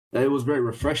that it was very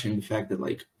refreshing, the fact that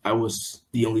like I was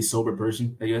the only sober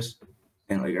person, I guess,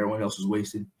 and like everyone else was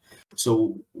wasted.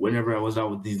 So whenever I was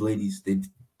out with these ladies, they'd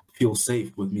feel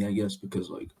safe with me, I guess, because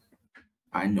like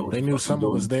I know they knew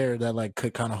someone was there that like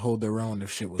could kind of hold their own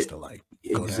if shit was to like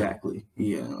go exactly down.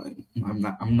 Yeah, like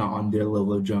I'm not on their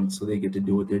level of drunk, so they get to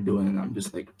do what they're doing, and I'm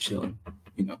just like chilling,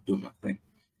 doing my thing.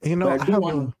 I have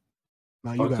one.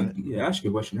 No, you got it. Yeah, ask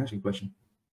your question.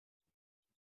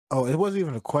 Oh, it wasn't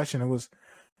even a question. It was,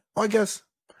 I guess,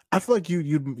 I feel like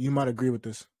you might agree with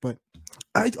this, but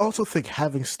I also think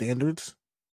having standards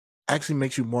actually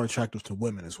makes you more attractive to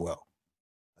women as well.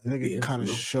 I think it kind of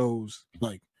shows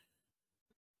like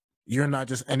you're not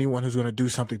just anyone who's going to do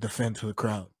something to fit into the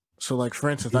crowd. So, like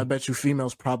for instance, I bet you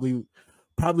females probably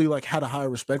like had a higher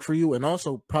respect for you, and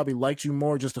also probably liked you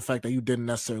more just the fact that you didn't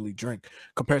necessarily drink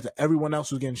compared to everyone else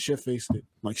who's getting shit faced.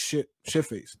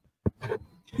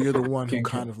 You're the one who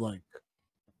kind of like,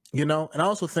 and I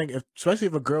also think especially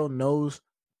if a girl knows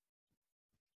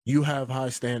you have high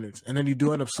standards and then you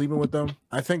do end up sleeping with them,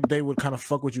 I think they would kind of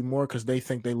fuck with you more because they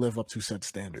think they live up to said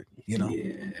standard, Yeah,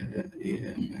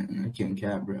 man, I can't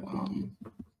cap, bro.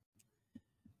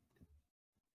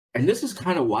 And this is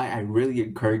kind of why I really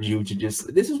encourage you to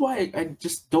this is why I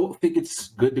just don't think it's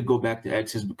good to go back to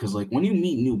exes, because like when you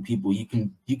meet new people, you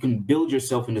can build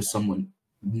yourself into someone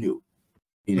new.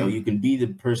 You can be the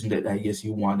person that I guess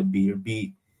you want to be, or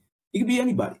you can be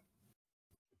anybody.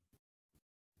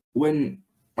 When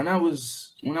I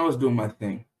was doing my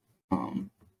thing,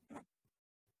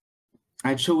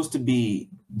 I chose to be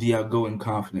the outgoing,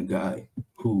 confident guy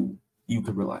who you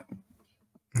could rely on.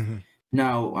 Mm-hmm.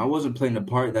 Now, I wasn't playing a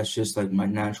part. That's just like my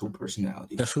natural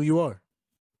personality. That's who you are.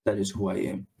 That is who I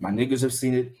am. My niggas have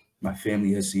seen it. My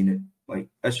family has seen it. Like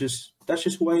that's just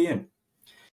who I am.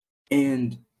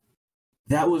 And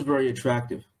that was very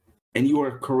attractive. And you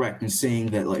are correct in saying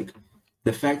that like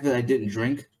the fact that I didn't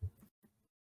drink,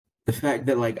 the fact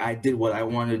that like I did what I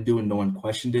wanted to do and no one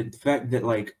questioned it, the fact that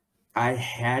like I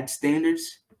had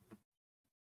standards,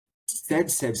 said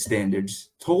standards,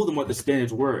 told them what the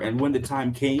standards were, and when the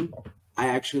time came, I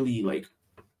actually like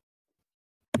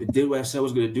did what I said I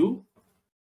was gonna do.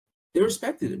 They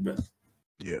respected it, bro.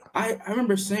 Yeah. I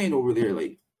remember saying over there,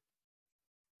 like,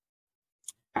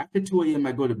 after 2 a.m.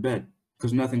 I go to bed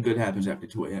because nothing good happens after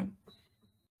 2 a.m.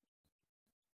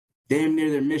 Damn near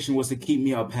their mission was to keep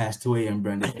me up past 2 a.m.,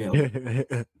 bro, and they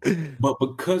failed. But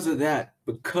because of that,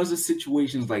 because of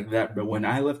situations like that, bro, when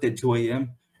I left at 2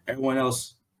 a.m., everyone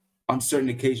else on certain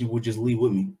occasions would just leave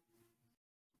with me.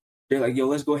 They're like, yo,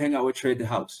 let's go hang out with Trey at the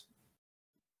house.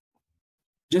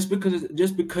 Just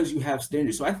because you have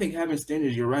standards. So I think having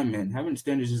standards, you're right, man. Having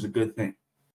standards is a good thing.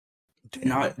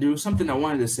 Now, there was something I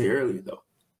wanted to say earlier, though.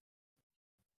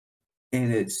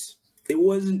 And it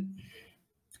wasn't,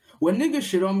 when niggas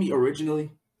shit on me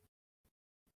originally,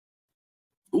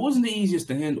 it wasn't the easiest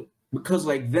to handle. Because,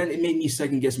 like, then it made me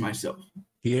second guess myself.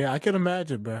 Yeah, I can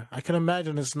imagine, bro. I can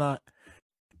imagine it's not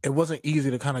it wasn't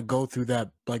easy to kind of go through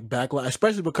that like backlash,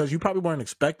 especially because you probably weren't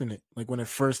expecting it, like when it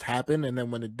first happened, and then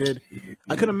when it did,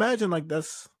 I could imagine like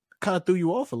that's kind of threw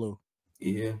you off a little.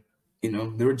 Yeah.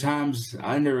 There were times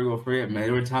I never gonna forget, man.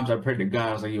 There were times I prayed to God.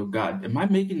 I was like, yo, God, am I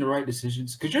making the right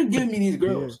decisions? Because you're giving me these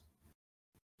girls.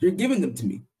 Yeah. You're giving them to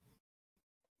me.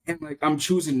 And like I'm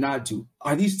choosing not to.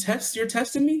 Are these tests you're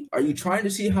testing me? Are you trying to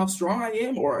see how strong I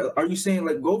am? Or are you saying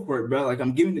like go for it, bro? Like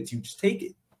I'm giving it to you. Just take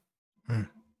it. And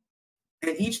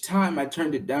each time I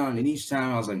turned it down, and each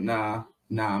time I was like, nah,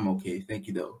 I'm okay. Thank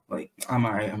you though. Like I'm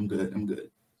all right, I'm good.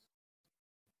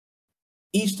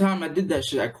 Each time I did that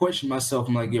shit, I questioned myself.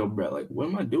 I'm like, yo, bro, like, what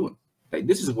am I doing? Like,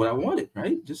 this is what I wanted,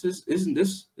 right? Isn't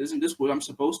this what I'm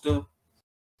supposed to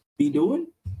be doing?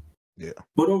 Yeah.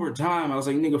 But over time, I was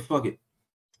like, nigga, fuck it.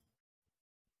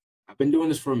 I've been doing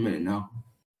this for a minute now.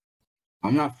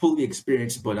 I'm not fully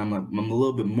experienced, but I'm a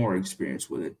little bit more experienced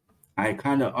with it. I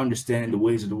kind of understand the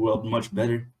ways of the world much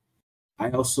better.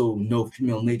 I also know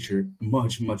female nature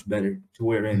much, much better, to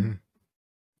wherein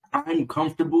I'm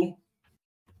comfortable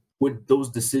with those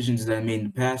decisions that I made in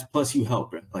the past. Plus, you help,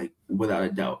 bro. Like, without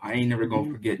a doubt. I ain't never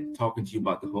gonna forget talking to you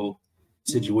about the whole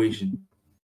situation.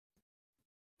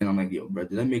 And I'm like, yo, bro,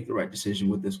 did I make the right decision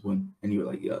with this one? And you were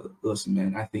like, yo, listen,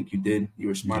 man, I think you did. You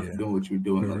were smart for doing what you were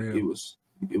doing. For like real.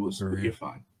 it was you're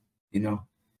fine,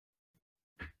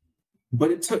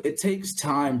 But it takes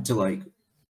time to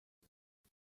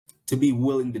be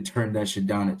willing to turn that shit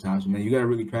down at times, man. You gotta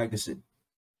really practice it.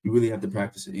 You really have to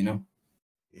practice it,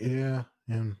 Yeah,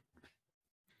 and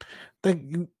I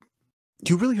think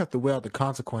you really have to weigh out the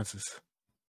consequences,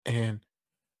 and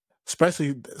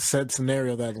especially said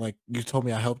scenario that like you told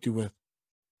me I helped you with,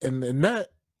 and that,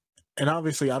 and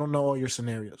obviously I don't know all your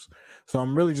scenarios, so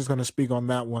I'm really just gonna speak on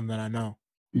that one that I know.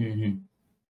 Mm-hmm.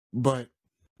 But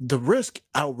the risk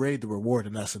outweighed the reward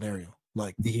in that scenario.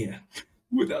 Like, yeah,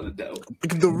 without a doubt,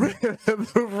 the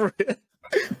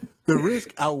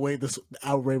risk outweighed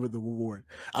the reward.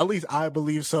 At least I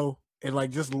believe so. And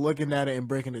like just looking at it and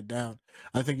breaking it down,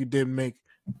 I think you did make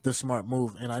the smart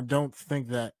move. And I don't think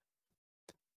that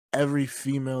every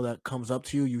female that comes up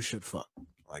to you, you should fuck.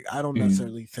 Like I don't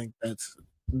necessarily think that's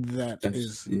the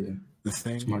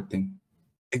thing. Smart thing.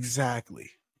 Exactly.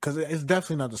 Because it's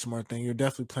definitely not the smart thing. You're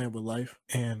definitely playing with life.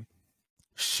 And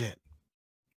shit.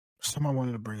 Something I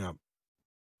wanted to bring up.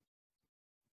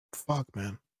 Fuck,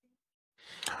 man.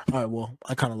 All right, well,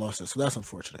 I kind of lost it, so that's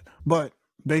unfortunate. But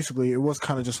basically, it was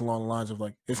kind of just along the lines of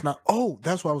like, it's not. Oh,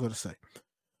 that's what I was gonna say.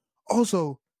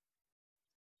 Also,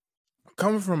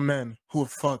 coming from men who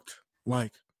have fucked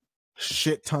like a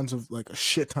shit ton of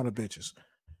bitches,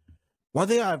 one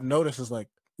thing I've noticed is like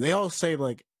they all say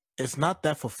like it's not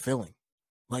that fulfilling.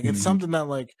 Like it's something that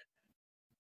like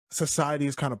society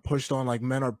is kind of pushed on. Like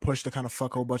men are pushed to kind of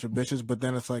fuck a whole bunch of bitches, but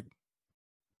then it's like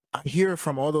I hear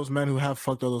from all those men who have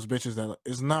fucked all those bitches that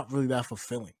it's not really that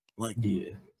fulfilling. Like,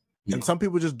 and some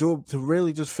people just do it to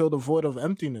really just fill the void of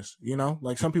emptiness,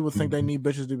 Like some people think they need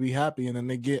bitches to be happy, and then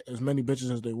they get as many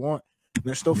bitches as they want, and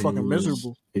they're still fucking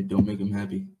miserable. It don't make them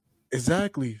happy.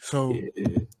 Exactly. So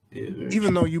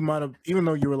even though you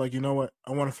were like, you know what,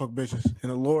 I want to fuck bitches, and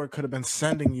the Lord could have been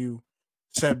sending you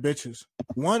said bitches.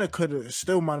 One, it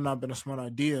still might have not been a smart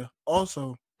idea.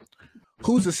 Also,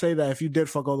 who's to say that if you did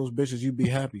fuck all those bitches, you'd be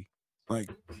happy? Like,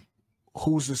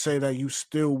 who's to say that you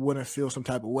still wouldn't feel some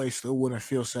type of way, still wouldn't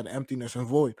feel said emptiness and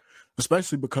void?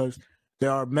 Especially because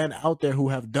there are men out there who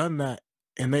have done that,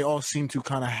 and they all seem to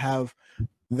kind of have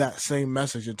that same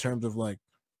message in terms of like,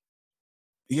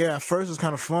 yeah, at first it's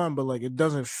kind of fun, but like it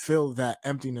doesn't fill that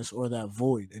emptiness or that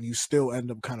void, and you still end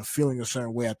up kind of feeling a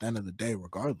certain way at the end of the day,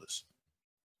 regardless.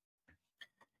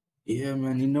 Yeah,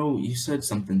 man, you said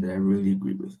something that I really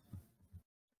agree with.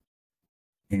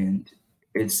 And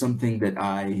it's something that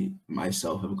I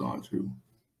myself have gone through.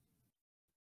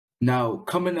 Now,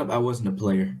 coming up, I wasn't a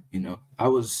player, I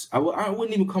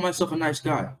wouldn't even call myself a nice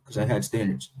guy because I had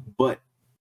standards, but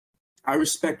I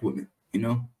respect women,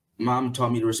 Mom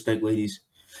taught me to respect ladies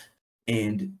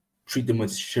and treat them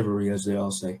with chivalry, as they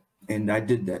all say. And I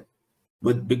did that.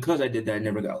 But because I did that, I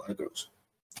never got a lot of girls.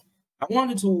 I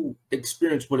wanted to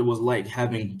experience what it was like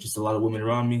having just a lot of women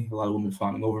around me, a lot of women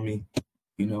fawning over me,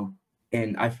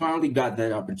 and I finally got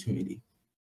that opportunity.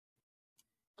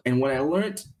 And what I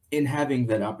learned in having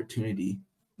that opportunity,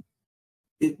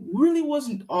 it really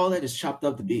wasn't all that it's chopped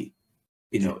up to be.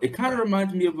 It kind of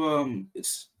reminds me of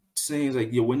it's saying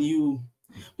like,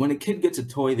 when a kid gets a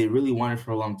toy, they really want it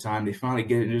for a long time. They finally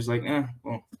get it, and it's like,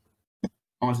 well,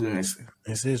 on to the next thing.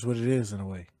 This is what it is in a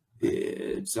way. Yeah,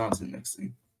 it's on to the next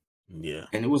thing. Yeah.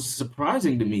 And it was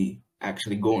surprising to me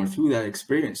actually going through that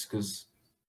experience because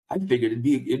I figured it'd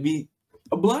be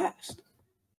a blast.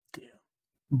 Yeah.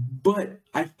 But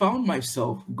I found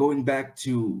myself going back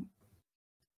to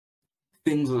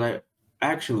things that I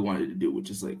actually wanted to do, which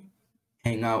is like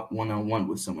hang out one-on-one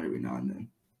with someone every now and then.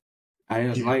 I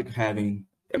didn't like having.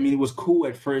 I mean, it was cool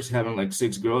at first having like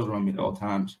 6 girls around me at all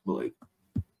times, but like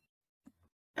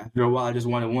after a while, I just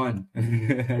wanted one.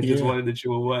 I just wanted to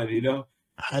chill with one, you know?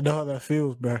 I know how that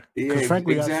feels, bro. Yeah, Because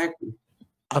frankly, exactly.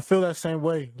 I feel that same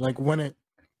way. Like when it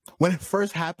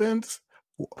first happens,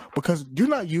 because you're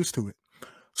not used to it.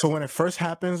 So when it first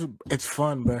happens, it's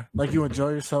fun, bro. Like you enjoy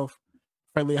yourself.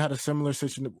 Frankly, I had a similar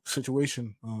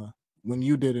situation when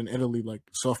you did in Italy, like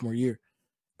sophomore year.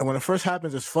 And when it first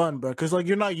happens, it's fun, bro, because like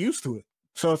you're not used to it.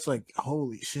 So it's like,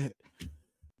 holy shit.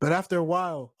 But after a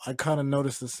while, I kind of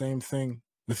noticed the same thing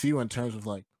with you in terms of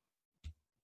like,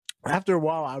 after a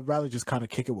while, I'd rather just kind of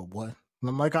kick it with one. And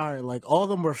I'm like, all right, like all of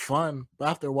them were fun, but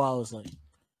after a while, it's like,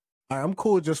 all right, I'm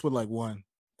cool just with like one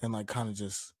and like kind of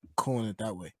just cooling it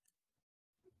that way.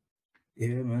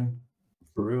 Yeah, man,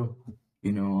 for real.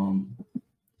 You know,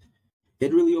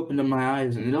 it really opened up my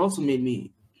eyes, and it also made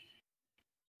me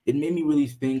really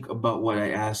think about what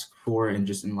I ask for and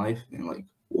just in life and like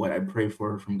what I pray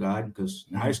for from God. Because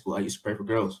in high school, I used to pray for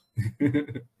girls.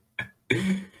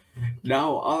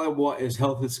 Now all I want is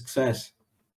health and success.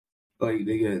 Like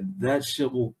that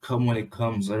shit will come when it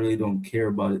comes. I really don't care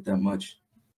about it that much.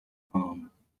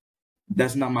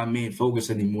 That's not my main focus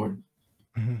anymore.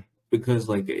 Because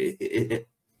like it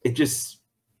just,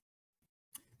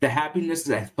 the happiness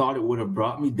that I thought it would have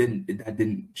brought me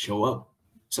didn't show up.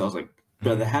 So I was like,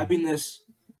 but the happiness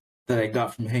that I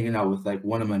got from hanging out with like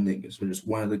one of my niggas or just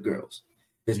one of the girls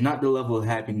is not the level of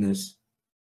happiness,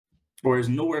 or is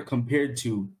nowhere compared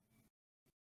to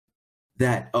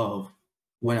that of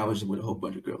when I was with a whole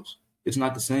bunch of girls. It's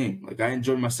not the same. Like I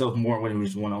enjoyed myself more when it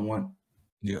was one-on-one.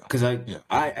 Yeah. Because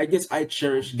I guess I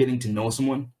cherish getting to know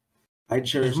someone. I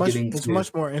cherish it's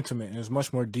much more intimate and it's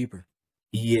much more deeper.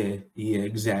 Yeah,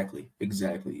 exactly.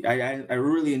 I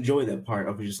really enjoy that part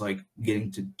of just like getting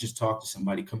to just talk to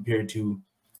somebody compared to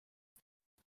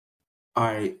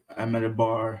I'm at a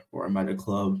bar or I'm at a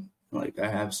club, like I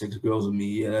have 6 girls with me.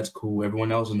 Yeah, that's cool.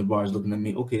 Everyone else in the bar is looking at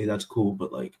me. Okay, that's cool,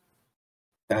 but like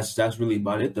that's really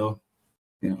about it though.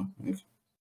 You know, like,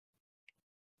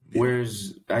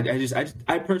 whereas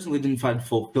I personally didn't find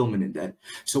fulfillment in that.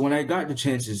 So when I got the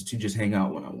chances to just hang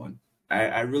out one-on-one,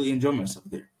 I really enjoyed myself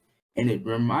there. And it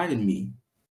reminded me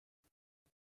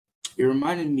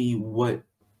what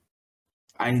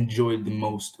I enjoyed the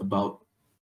most about,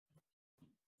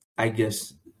 I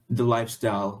guess, the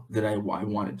lifestyle that I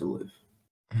wanted to live.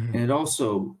 And it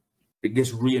also, it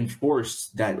gets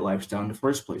reinforced that lifestyle in the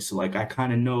first place. So like I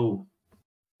kind of know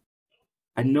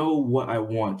what I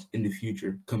want in the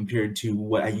future compared to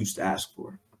what I used to ask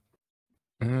for.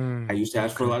 I used to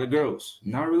ask for a lot of girls.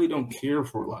 Now I really don't care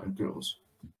for a lot of girls,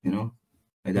 you know?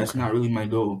 Like that's not really my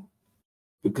goal,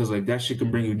 because like that shit can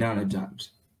bring you down at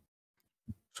times.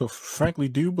 So frankly,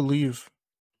 do you believe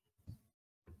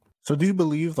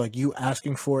like you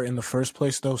asking for it in the first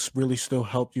place though really still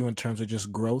helped you in terms of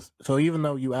just growth? So even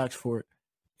though you asked for it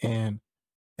and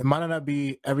it might not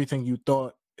be everything you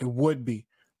thought it would be,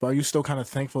 but are you still kind of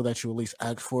thankful that you at least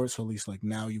asked for it? So at least like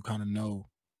now you kind of know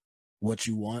what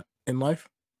you want in life?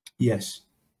 Yes.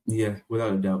 Yeah,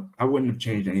 without a doubt. I wouldn't have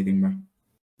changed anything, bro.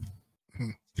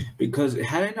 Because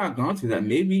had I not gone through that,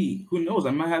 maybe, who knows,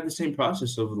 I might have the same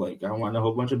process of like, I want a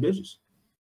whole bunch of bitches.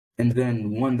 And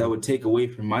then one that would take away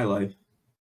from my life.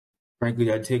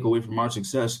 Frankly, I'd take away from our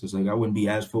success because like I wouldn't be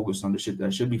as focused on the shit that I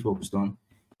should be focused on.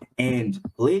 And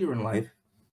later in life,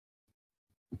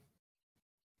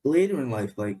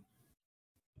 like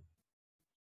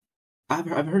I've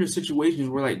heard of situations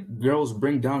where like girls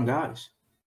bring down guys,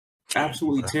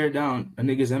 absolutely tear down a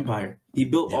nigga's empire. He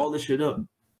built all this shit up,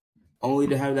 only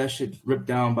to have that shit ripped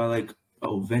down by like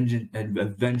a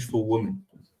vengeful woman,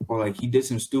 or like he did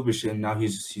some stupid shit and now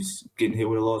he's getting hit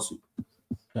with a lawsuit.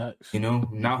 You know,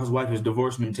 now his wife has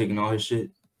divorced him and taking all his shit.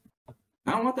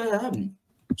 I don't want that to happen.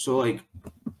 So like,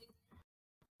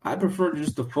 I prefer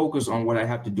just to focus on what I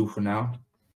have to do for now.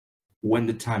 When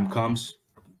the time comes,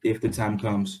 if the time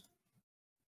comes,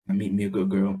 I meet me a good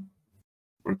girl.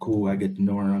 We're cool. I get to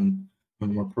know her on a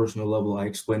more personal level. I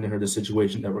explain to her the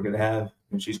situation that we're gonna have,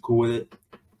 and she's cool with it.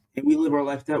 And we live our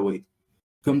life that way,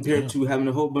 compared to having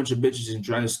a whole bunch of bitches and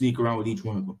trying to sneak around with each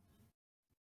one of them.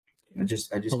 I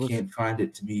just can't find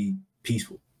it to be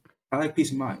peaceful. I like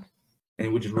peace of mind.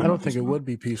 And which is I don't think it would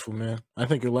be peaceful, man. I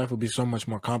think your life would be so much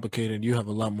more complicated. You have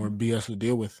a lot more BS to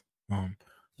deal with.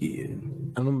 Yeah.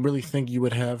 I don't really think you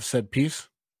would have said peace.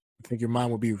 I think your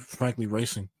mind would be frankly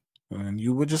racing. And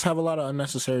you would just have a lot of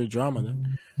unnecessary drama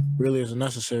that really is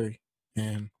unnecessary.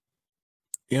 And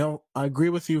I agree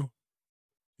with you,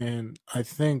 and I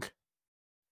think,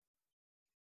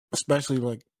 especially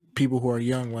like people who are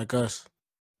young like us,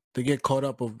 they get caught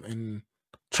up in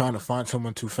trying to find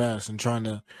someone too fast and trying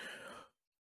to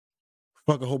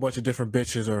fuck a whole bunch of different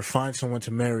bitches or find someone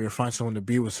to marry or find someone to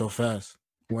be with so fast.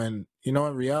 When in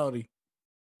reality,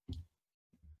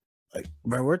 like,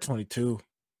 bro, we're 22.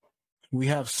 We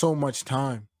have so much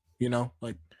time,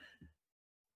 like,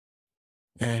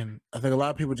 and I think a lot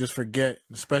of people just forget,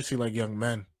 especially like young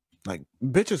men, like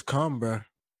bitches come, bro,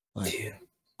 like, Yeah.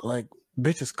 like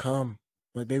bitches come,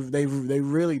 like they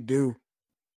really do.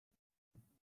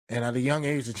 And at a young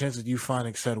age, the chances of you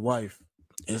finding said wife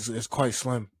is quite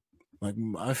slim. Like,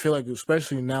 I feel like,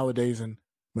 especially nowadays, and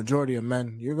majority of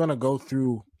men, you're gonna go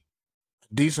through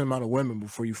a decent amount of women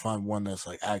before you find one that's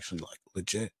like actually like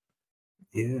legit.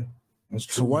 Yeah, that's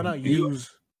true. So why not use?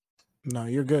 No,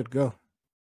 you're good. Go.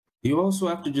 You also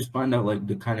have to just find out like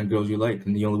the kind of girls you like,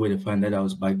 and the only way to find that out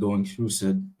is by going through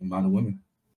said amount of women.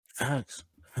 Facts.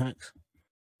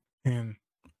 And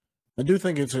I do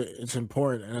think it's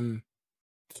important and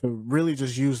to really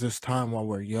just use this time while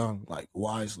we're young, like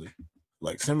wisely.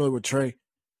 Like similar with Trey,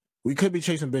 we could be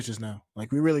chasing bitches now.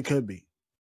 Like we really could be.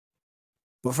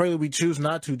 But frankly, we choose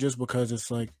not to just because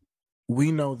it's like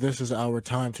we know this is our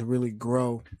time to really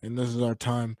grow and this is our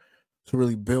time to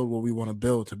really build what we want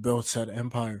to build said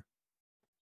empire.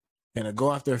 And to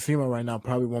go after a female right now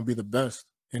probably won't be the best.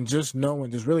 And just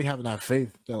knowing, just really having that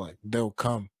faith that like they'll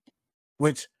come.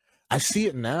 Which I see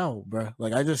it now, bro.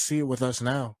 Like I just see it with us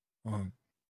now.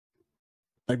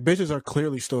 Like bitches are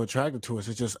clearly still attracted to us.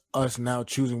 It's just us now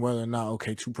choosing whether or not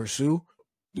to pursue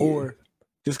or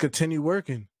just continue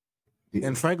working. Yeah.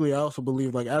 And frankly, I also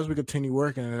believe like as we continue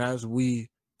working and as we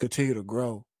continue to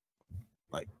grow,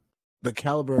 like the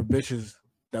caliber of bitches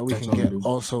that we can get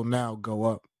also now go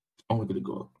up. Only gonna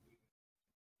go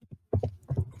up.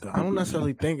 I don't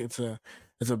necessarily think it's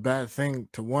a bad thing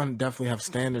to one definitely have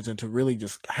standards and to really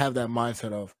just have that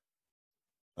mindset of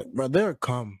like, bro, they'll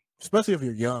come. Especially if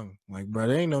you're young, like, bro,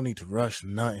 there ain't no need to rush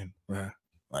nothing, bro.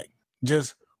 Like,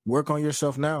 just work on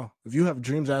yourself now. If you have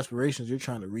dreams, aspirations you're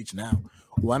trying to reach now,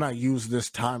 why not use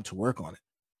this time to work on it?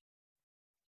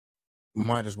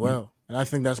 Might as well. And I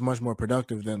think that's much more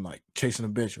productive than like chasing a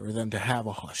bitch or than to have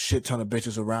a shit ton of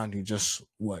bitches around you just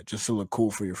to look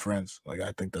cool for your friends. Like,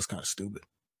 I think that's kind of stupid.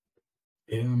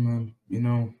 Yeah, man.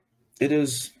 It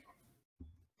is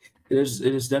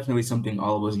definitely something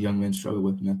all of us young men struggle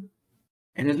with, man.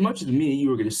 And as much as me and you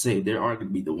were going to say, there are going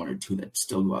to be the one or two that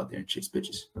still go out there and chase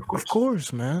bitches. Of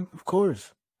course, man. Of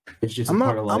course. It's just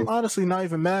part of life. I'm honestly not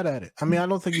even mad at it. I mean, I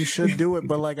don't think you should do it,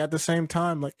 but like at the same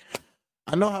time, like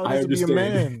I know how it is to be a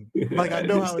man. Like I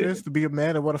know how it is to be a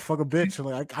man and want to fuck a bitch.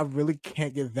 Like I really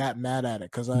can't get that mad at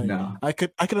it because I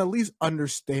could at least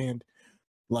understand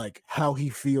like how he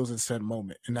feels in said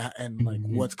moment and like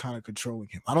what's kind of controlling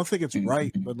him. I don't think it's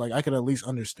right, but like I could at least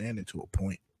understand it to a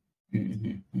point.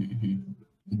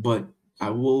 But I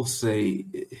will say,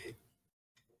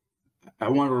 I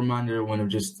want to remind everyone of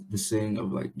just the saying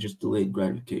of like just delayed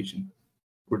gratification,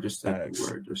 or just that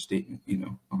word or statement.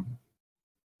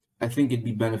 I think it'd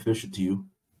be beneficial to you,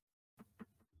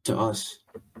 to us,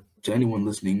 to anyone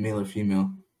listening, male or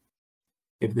female,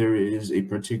 if there is a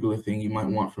particular thing you might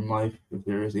want from life, if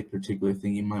there is a particular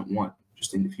thing you might want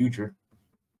just in the future,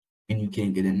 and you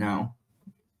can't get it now,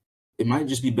 it might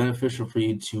just be beneficial for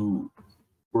you to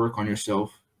work on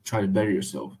yourself, try to better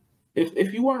yourself.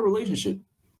 If you want a relationship,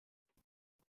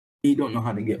 you don't know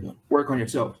how to get one, work on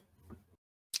yourself.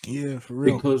 Yeah, for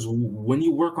real. Because when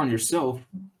you work on yourself,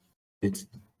 it's,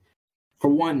 for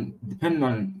one, depending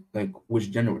on like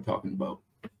which gender we're talking about.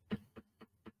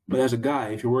 But as a guy,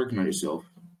 if you're working on yourself,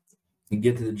 you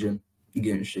get to the gym, you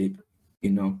get in shape,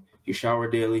 you shower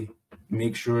daily,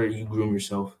 make sure you groom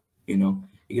yourself, you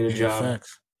get a job,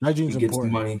 facts. Hygiene's you get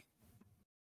important. some money.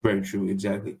 Very true,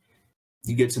 exactly.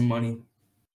 You get some money,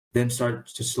 then start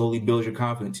to slowly build your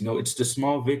confidence. It's the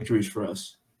small victories for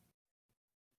us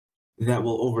that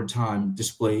will over time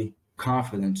display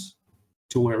confidence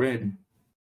to wherein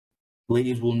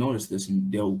ladies will notice this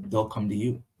and they'll come to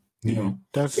you.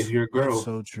 If you're a girl, that's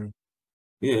so true.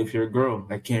 Yeah, if you're a girl,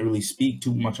 I can't really speak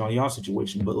too much on y'all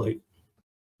situation, but like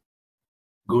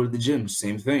go to the gym,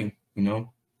 same thing,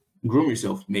 groom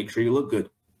yourself, make sure you look good.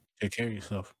 Take care of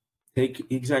yourself. Take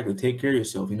care of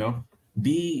yourself,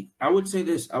 I would say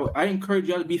this, I encourage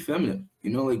y'all to be feminine,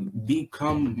 like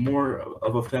become more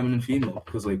of a feminine female,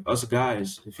 because like us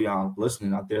guys, if y'all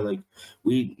listening out there, like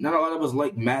not a lot of us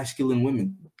like masculine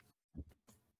women.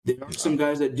 There are some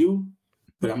guys that do,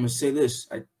 but I'm gonna say this,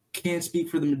 I can't speak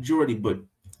for the majority, but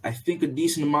I think a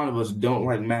decent amount of us don't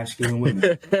like masculine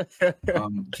women.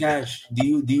 Cash, do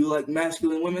you like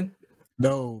masculine women?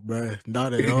 No, bro,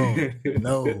 not at all.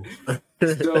 No.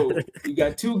 So you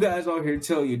got two guys out here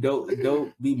tell you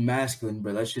don't be masculine,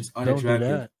 bro. That shit's Don't do unattractive.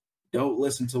 that. Don't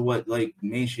listen to what like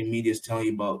mainstream media is telling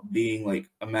you about being like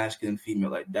a masculine female.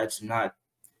 Like that's not.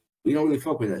 We don't really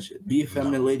fuck with that shit. Be a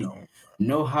feminine lady. Don't.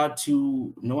 Know how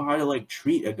to like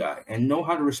treat a guy and know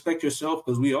how to respect yourself,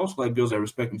 because we also like girls that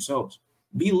respect themselves.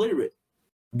 Be literate.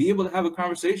 Be able to have a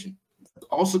conversation.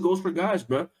 Also goes for guys,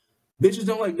 bro. Bitches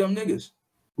don't like dumb niggas.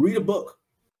 Read a book.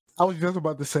 I was just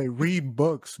about to say, read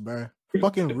books, bro.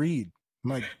 Fucking read.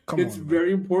 I'm like, come It's on.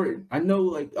 very important. I know,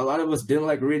 like a lot of us didn't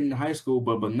like reading in high school,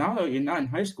 but now that you're not in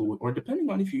high school, or depending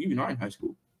on if you even are in high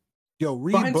school, Yo,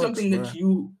 read find books, something bro. that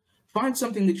you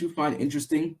find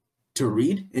interesting to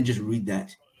read, and just read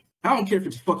that. I don't care if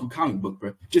it's a fucking comic book,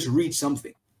 bro. Just read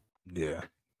something. Yeah.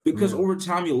 Because Yeah. over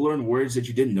time you'll learn words that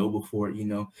you didn't know before. You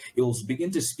know, you'll begin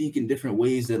to speak in different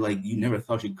ways that like you never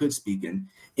thought you could speak in,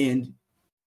 and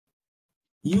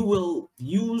you will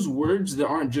use words that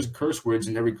aren't just curse words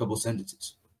in every couple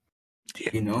sentences. Yeah,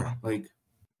 You know, bro. like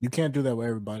You can't do that with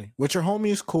everybody. With your homie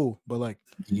is cool, but like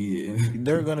yeah,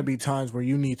 there are gonna be times where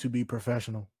you need to be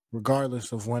professional,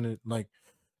 regardless of when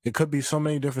it could be so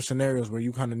many different scenarios where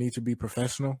you kind of need to be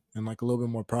professional and like a little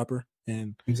bit more proper.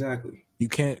 And exactly. you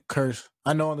can't curse.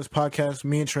 I know on this podcast,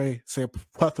 me and Trey say a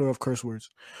plethora of curse words,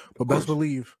 but best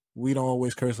believe we don't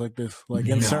always curse like this. Like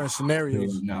in certain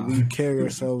scenarios, no. we carry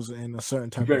ourselves in a certain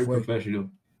type Very of way.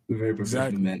 professional. Very professional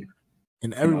Exactly. man.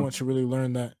 And everyone should really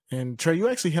learn that. And Trey, you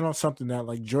actually hit on something that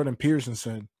like Jordan Peterson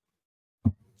said.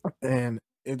 And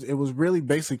it was really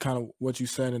basically kind of what you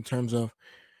said in terms of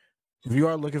if you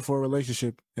are looking for a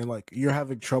relationship and like you're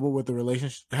having trouble with the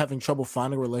relationship, having trouble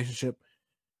finding a relationship,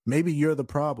 maybe you're the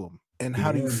problem. And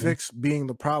how do you fix being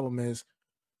the problem is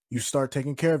you start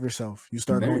taking care of yourself. You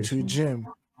start going to the gym.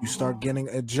 You start getting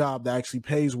a job that actually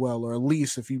pays well, or at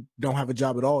least if you don't have a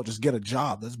job at all, just get a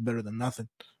job. That's better than nothing.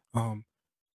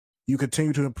 You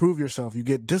continue to improve yourself. You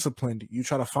get disciplined. You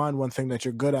try to find one thing that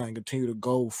you're good at and continue to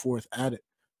go forth at it.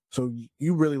 So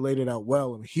you really laid it out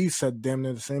well. And he said damn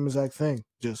near the same exact thing.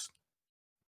 Just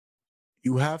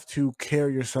you have to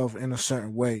carry yourself in a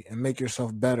certain way and make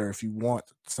yourself better if you want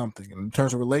something. And in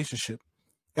terms of relationship,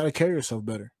 you got to carry yourself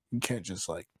better. You can't just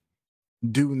like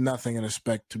do nothing and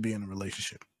expect to be in a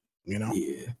relationship, you know?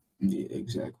 Yeah,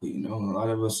 exactly. You know, a lot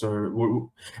of us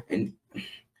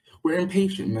we're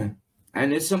impatient, man.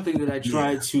 And it's something that I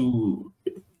try to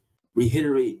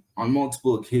reiterate on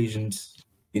multiple occasions.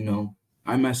 You know,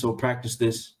 I myself practice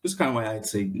this. This is kind of why I'd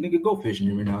say, nigga, go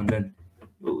fishing every now and then.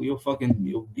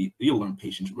 You'll learn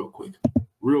patience real quick,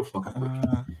 real fucking quick.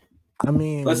 I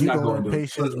mean, let's not go into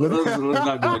patience. Let's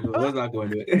not go into it. Let's not go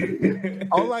into it.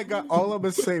 all I'm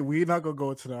gonna say, we're not gonna go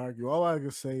into the argument. All I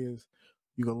can say is,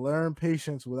 you can learn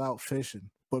patience without fishing,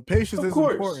 but patience is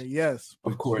important. Yes,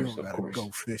 of course, you don't gotta go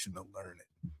fishing to learn it.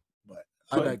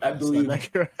 But I believe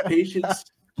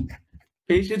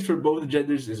patience for both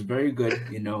genders is very good.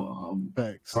 You know,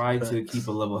 try to keep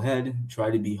a level head.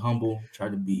 Try to be humble. Try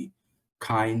to be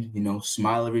kind. You know,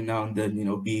 smile every now and then. You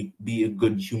know, be a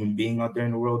good human being out there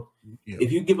in the world. Yeah,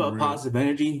 if you give out positive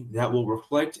energy, that will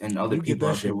reflect, and other people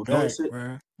out there will notice it.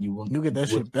 You get that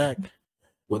shit back.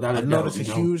 Without a doubt, noticed a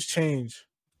huge change.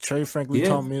 Trey frankly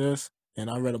told me this, and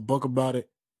I read a book about it.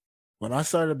 When I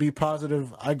started to be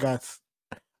positive, I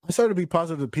started to be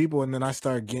positive to people, and then I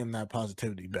started getting that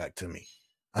positivity back to me.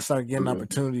 I started getting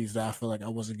opportunities that I feel like I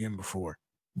wasn't getting before.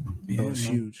 It was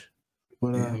huge.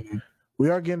 But we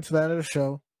are getting to the end of the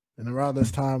show, and around this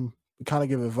time, we kind of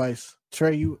give advice.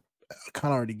 Trey, you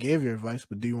kind of already gave your advice,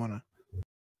 but do you want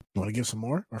to give some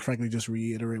more, or frankly just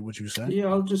reiterate what you said? Yeah,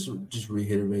 I'll just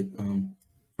reiterate.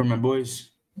 For my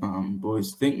boys,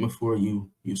 think before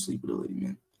you sleep with a lady,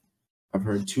 man. I've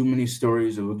heard too many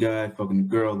stories of a guy fucking a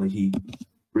girl that he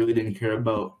really didn't care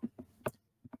about.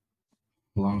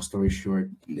 Long story short,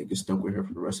 nigga stuck with her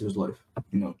for the rest of his life.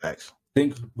 You know,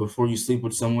 think before you sleep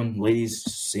with someone. Ladies,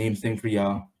 same thing for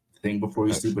y'all. Think before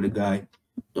you sleep with a guy.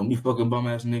 Don't be fucking bum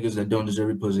ass niggas that don't deserve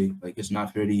your pussy. Like, it's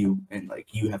not fair to you, and like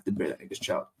you have to bear that nigga's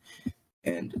child.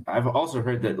 And I've also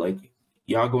heard that like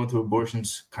y'all going through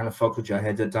abortions kind of fuck with your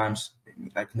heads at times.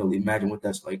 I can only imagine what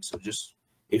that's like. So just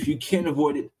if you can't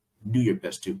avoid it, do your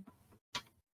best to.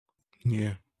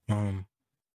 Yeah. I'm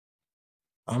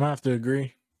gonna have to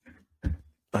agree.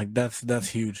 Like that's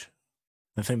huge.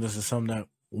 I think this is something that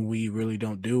we really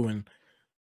don't do, and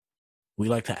we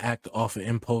like to act off of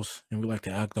impulse, and we like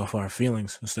to act off our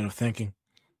feelings instead of thinking.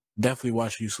 Definitely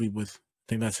watch who you sleep with. I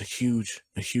think that's a huge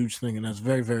thing, and that's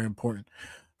very, very important.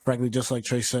 Frankly, just like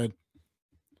Trey said,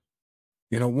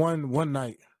 you know, one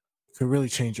night could really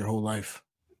change your whole life,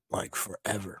 like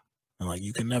forever. And like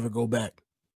you can never go back.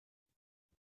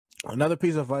 Another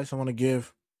piece of advice I want to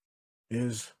give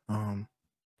is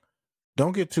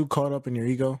don't get too caught up in your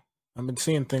ego. I've been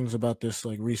seeing things about this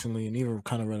like recently and even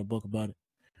kind of read a book about it.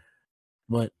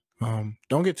 But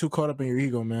don't get too caught up in your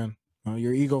ego, man.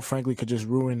 Your ego, frankly, can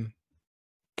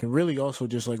really also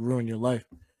just like ruin your life.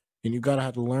 And you gotta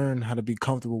have to learn how to be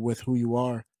comfortable with who you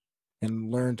are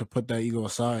and learn to put that ego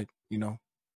aside. You know,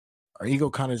 our ego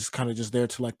kind of just there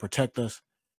to like protect us.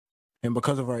 And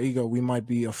because of our ego, we might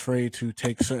be afraid to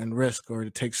take certain risks or to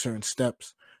take certain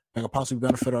steps that could possibly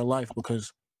benefit our life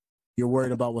because you're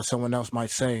worried about what someone else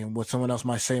might say, and what someone else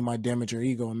might say might damage your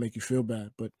ego and make you feel bad.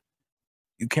 But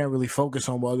you can't really focus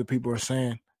on what other people are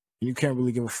saying, and you can't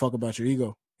really give a fuck about your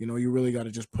ego. You know, you really got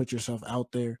to just put yourself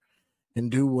out there and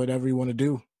do whatever you want to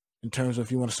do in terms of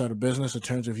if you want to start a business, in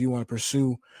terms of if you want to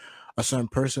pursue a certain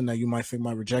person that you might think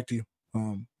might reject you.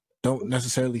 Don't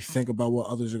necessarily think about what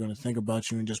others are going to think about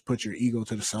you and just put your ego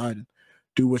to the side and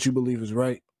do what you believe is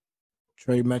right.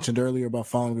 Trey mentioned earlier about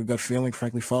following your gut feeling.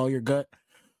 Frankly, follow your gut,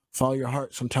 follow your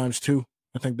heart sometimes too.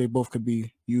 I think they both could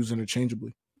be used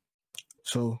interchangeably.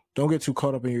 So don't get too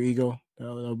caught up in your ego.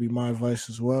 That'll be my advice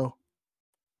as well.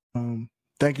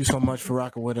 Thank you so much for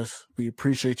rocking with us. We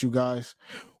appreciate you guys.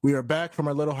 We are back from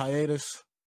our little hiatus.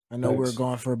 I know we were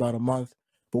gone for about a month,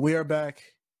 but we are back.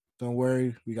 Don't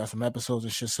worry. We got some episodes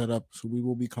and shit set up, so we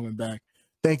will be coming back.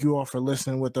 Thank you all for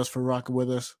listening with us, for rocking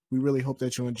with us. We really hope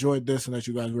that you enjoyed this and that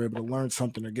you guys were able to learn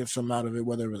something or get something out of it,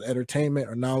 whether it was entertainment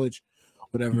or knowledge,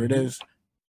 whatever it is.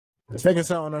 Check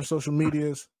us out on our social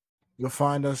medias. You'll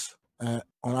find us on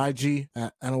IG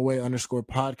at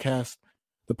NOA_podcast.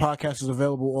 The podcast is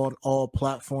available on all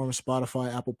platforms,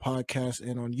 Spotify, Apple Podcasts,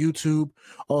 and on YouTube.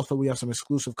 Also, we have some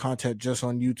exclusive content just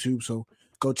on YouTube, so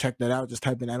go check that out. Just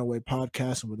type in NOA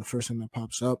Podcast, and we're the first thing that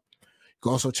pops up. You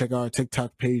can also check out our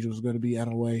TikTok page, which is going to be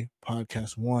NOA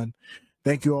Podcast 1.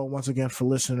 Thank you all once again for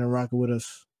listening and rocking with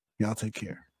us. Y'all take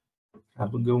care.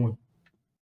 Have a good one.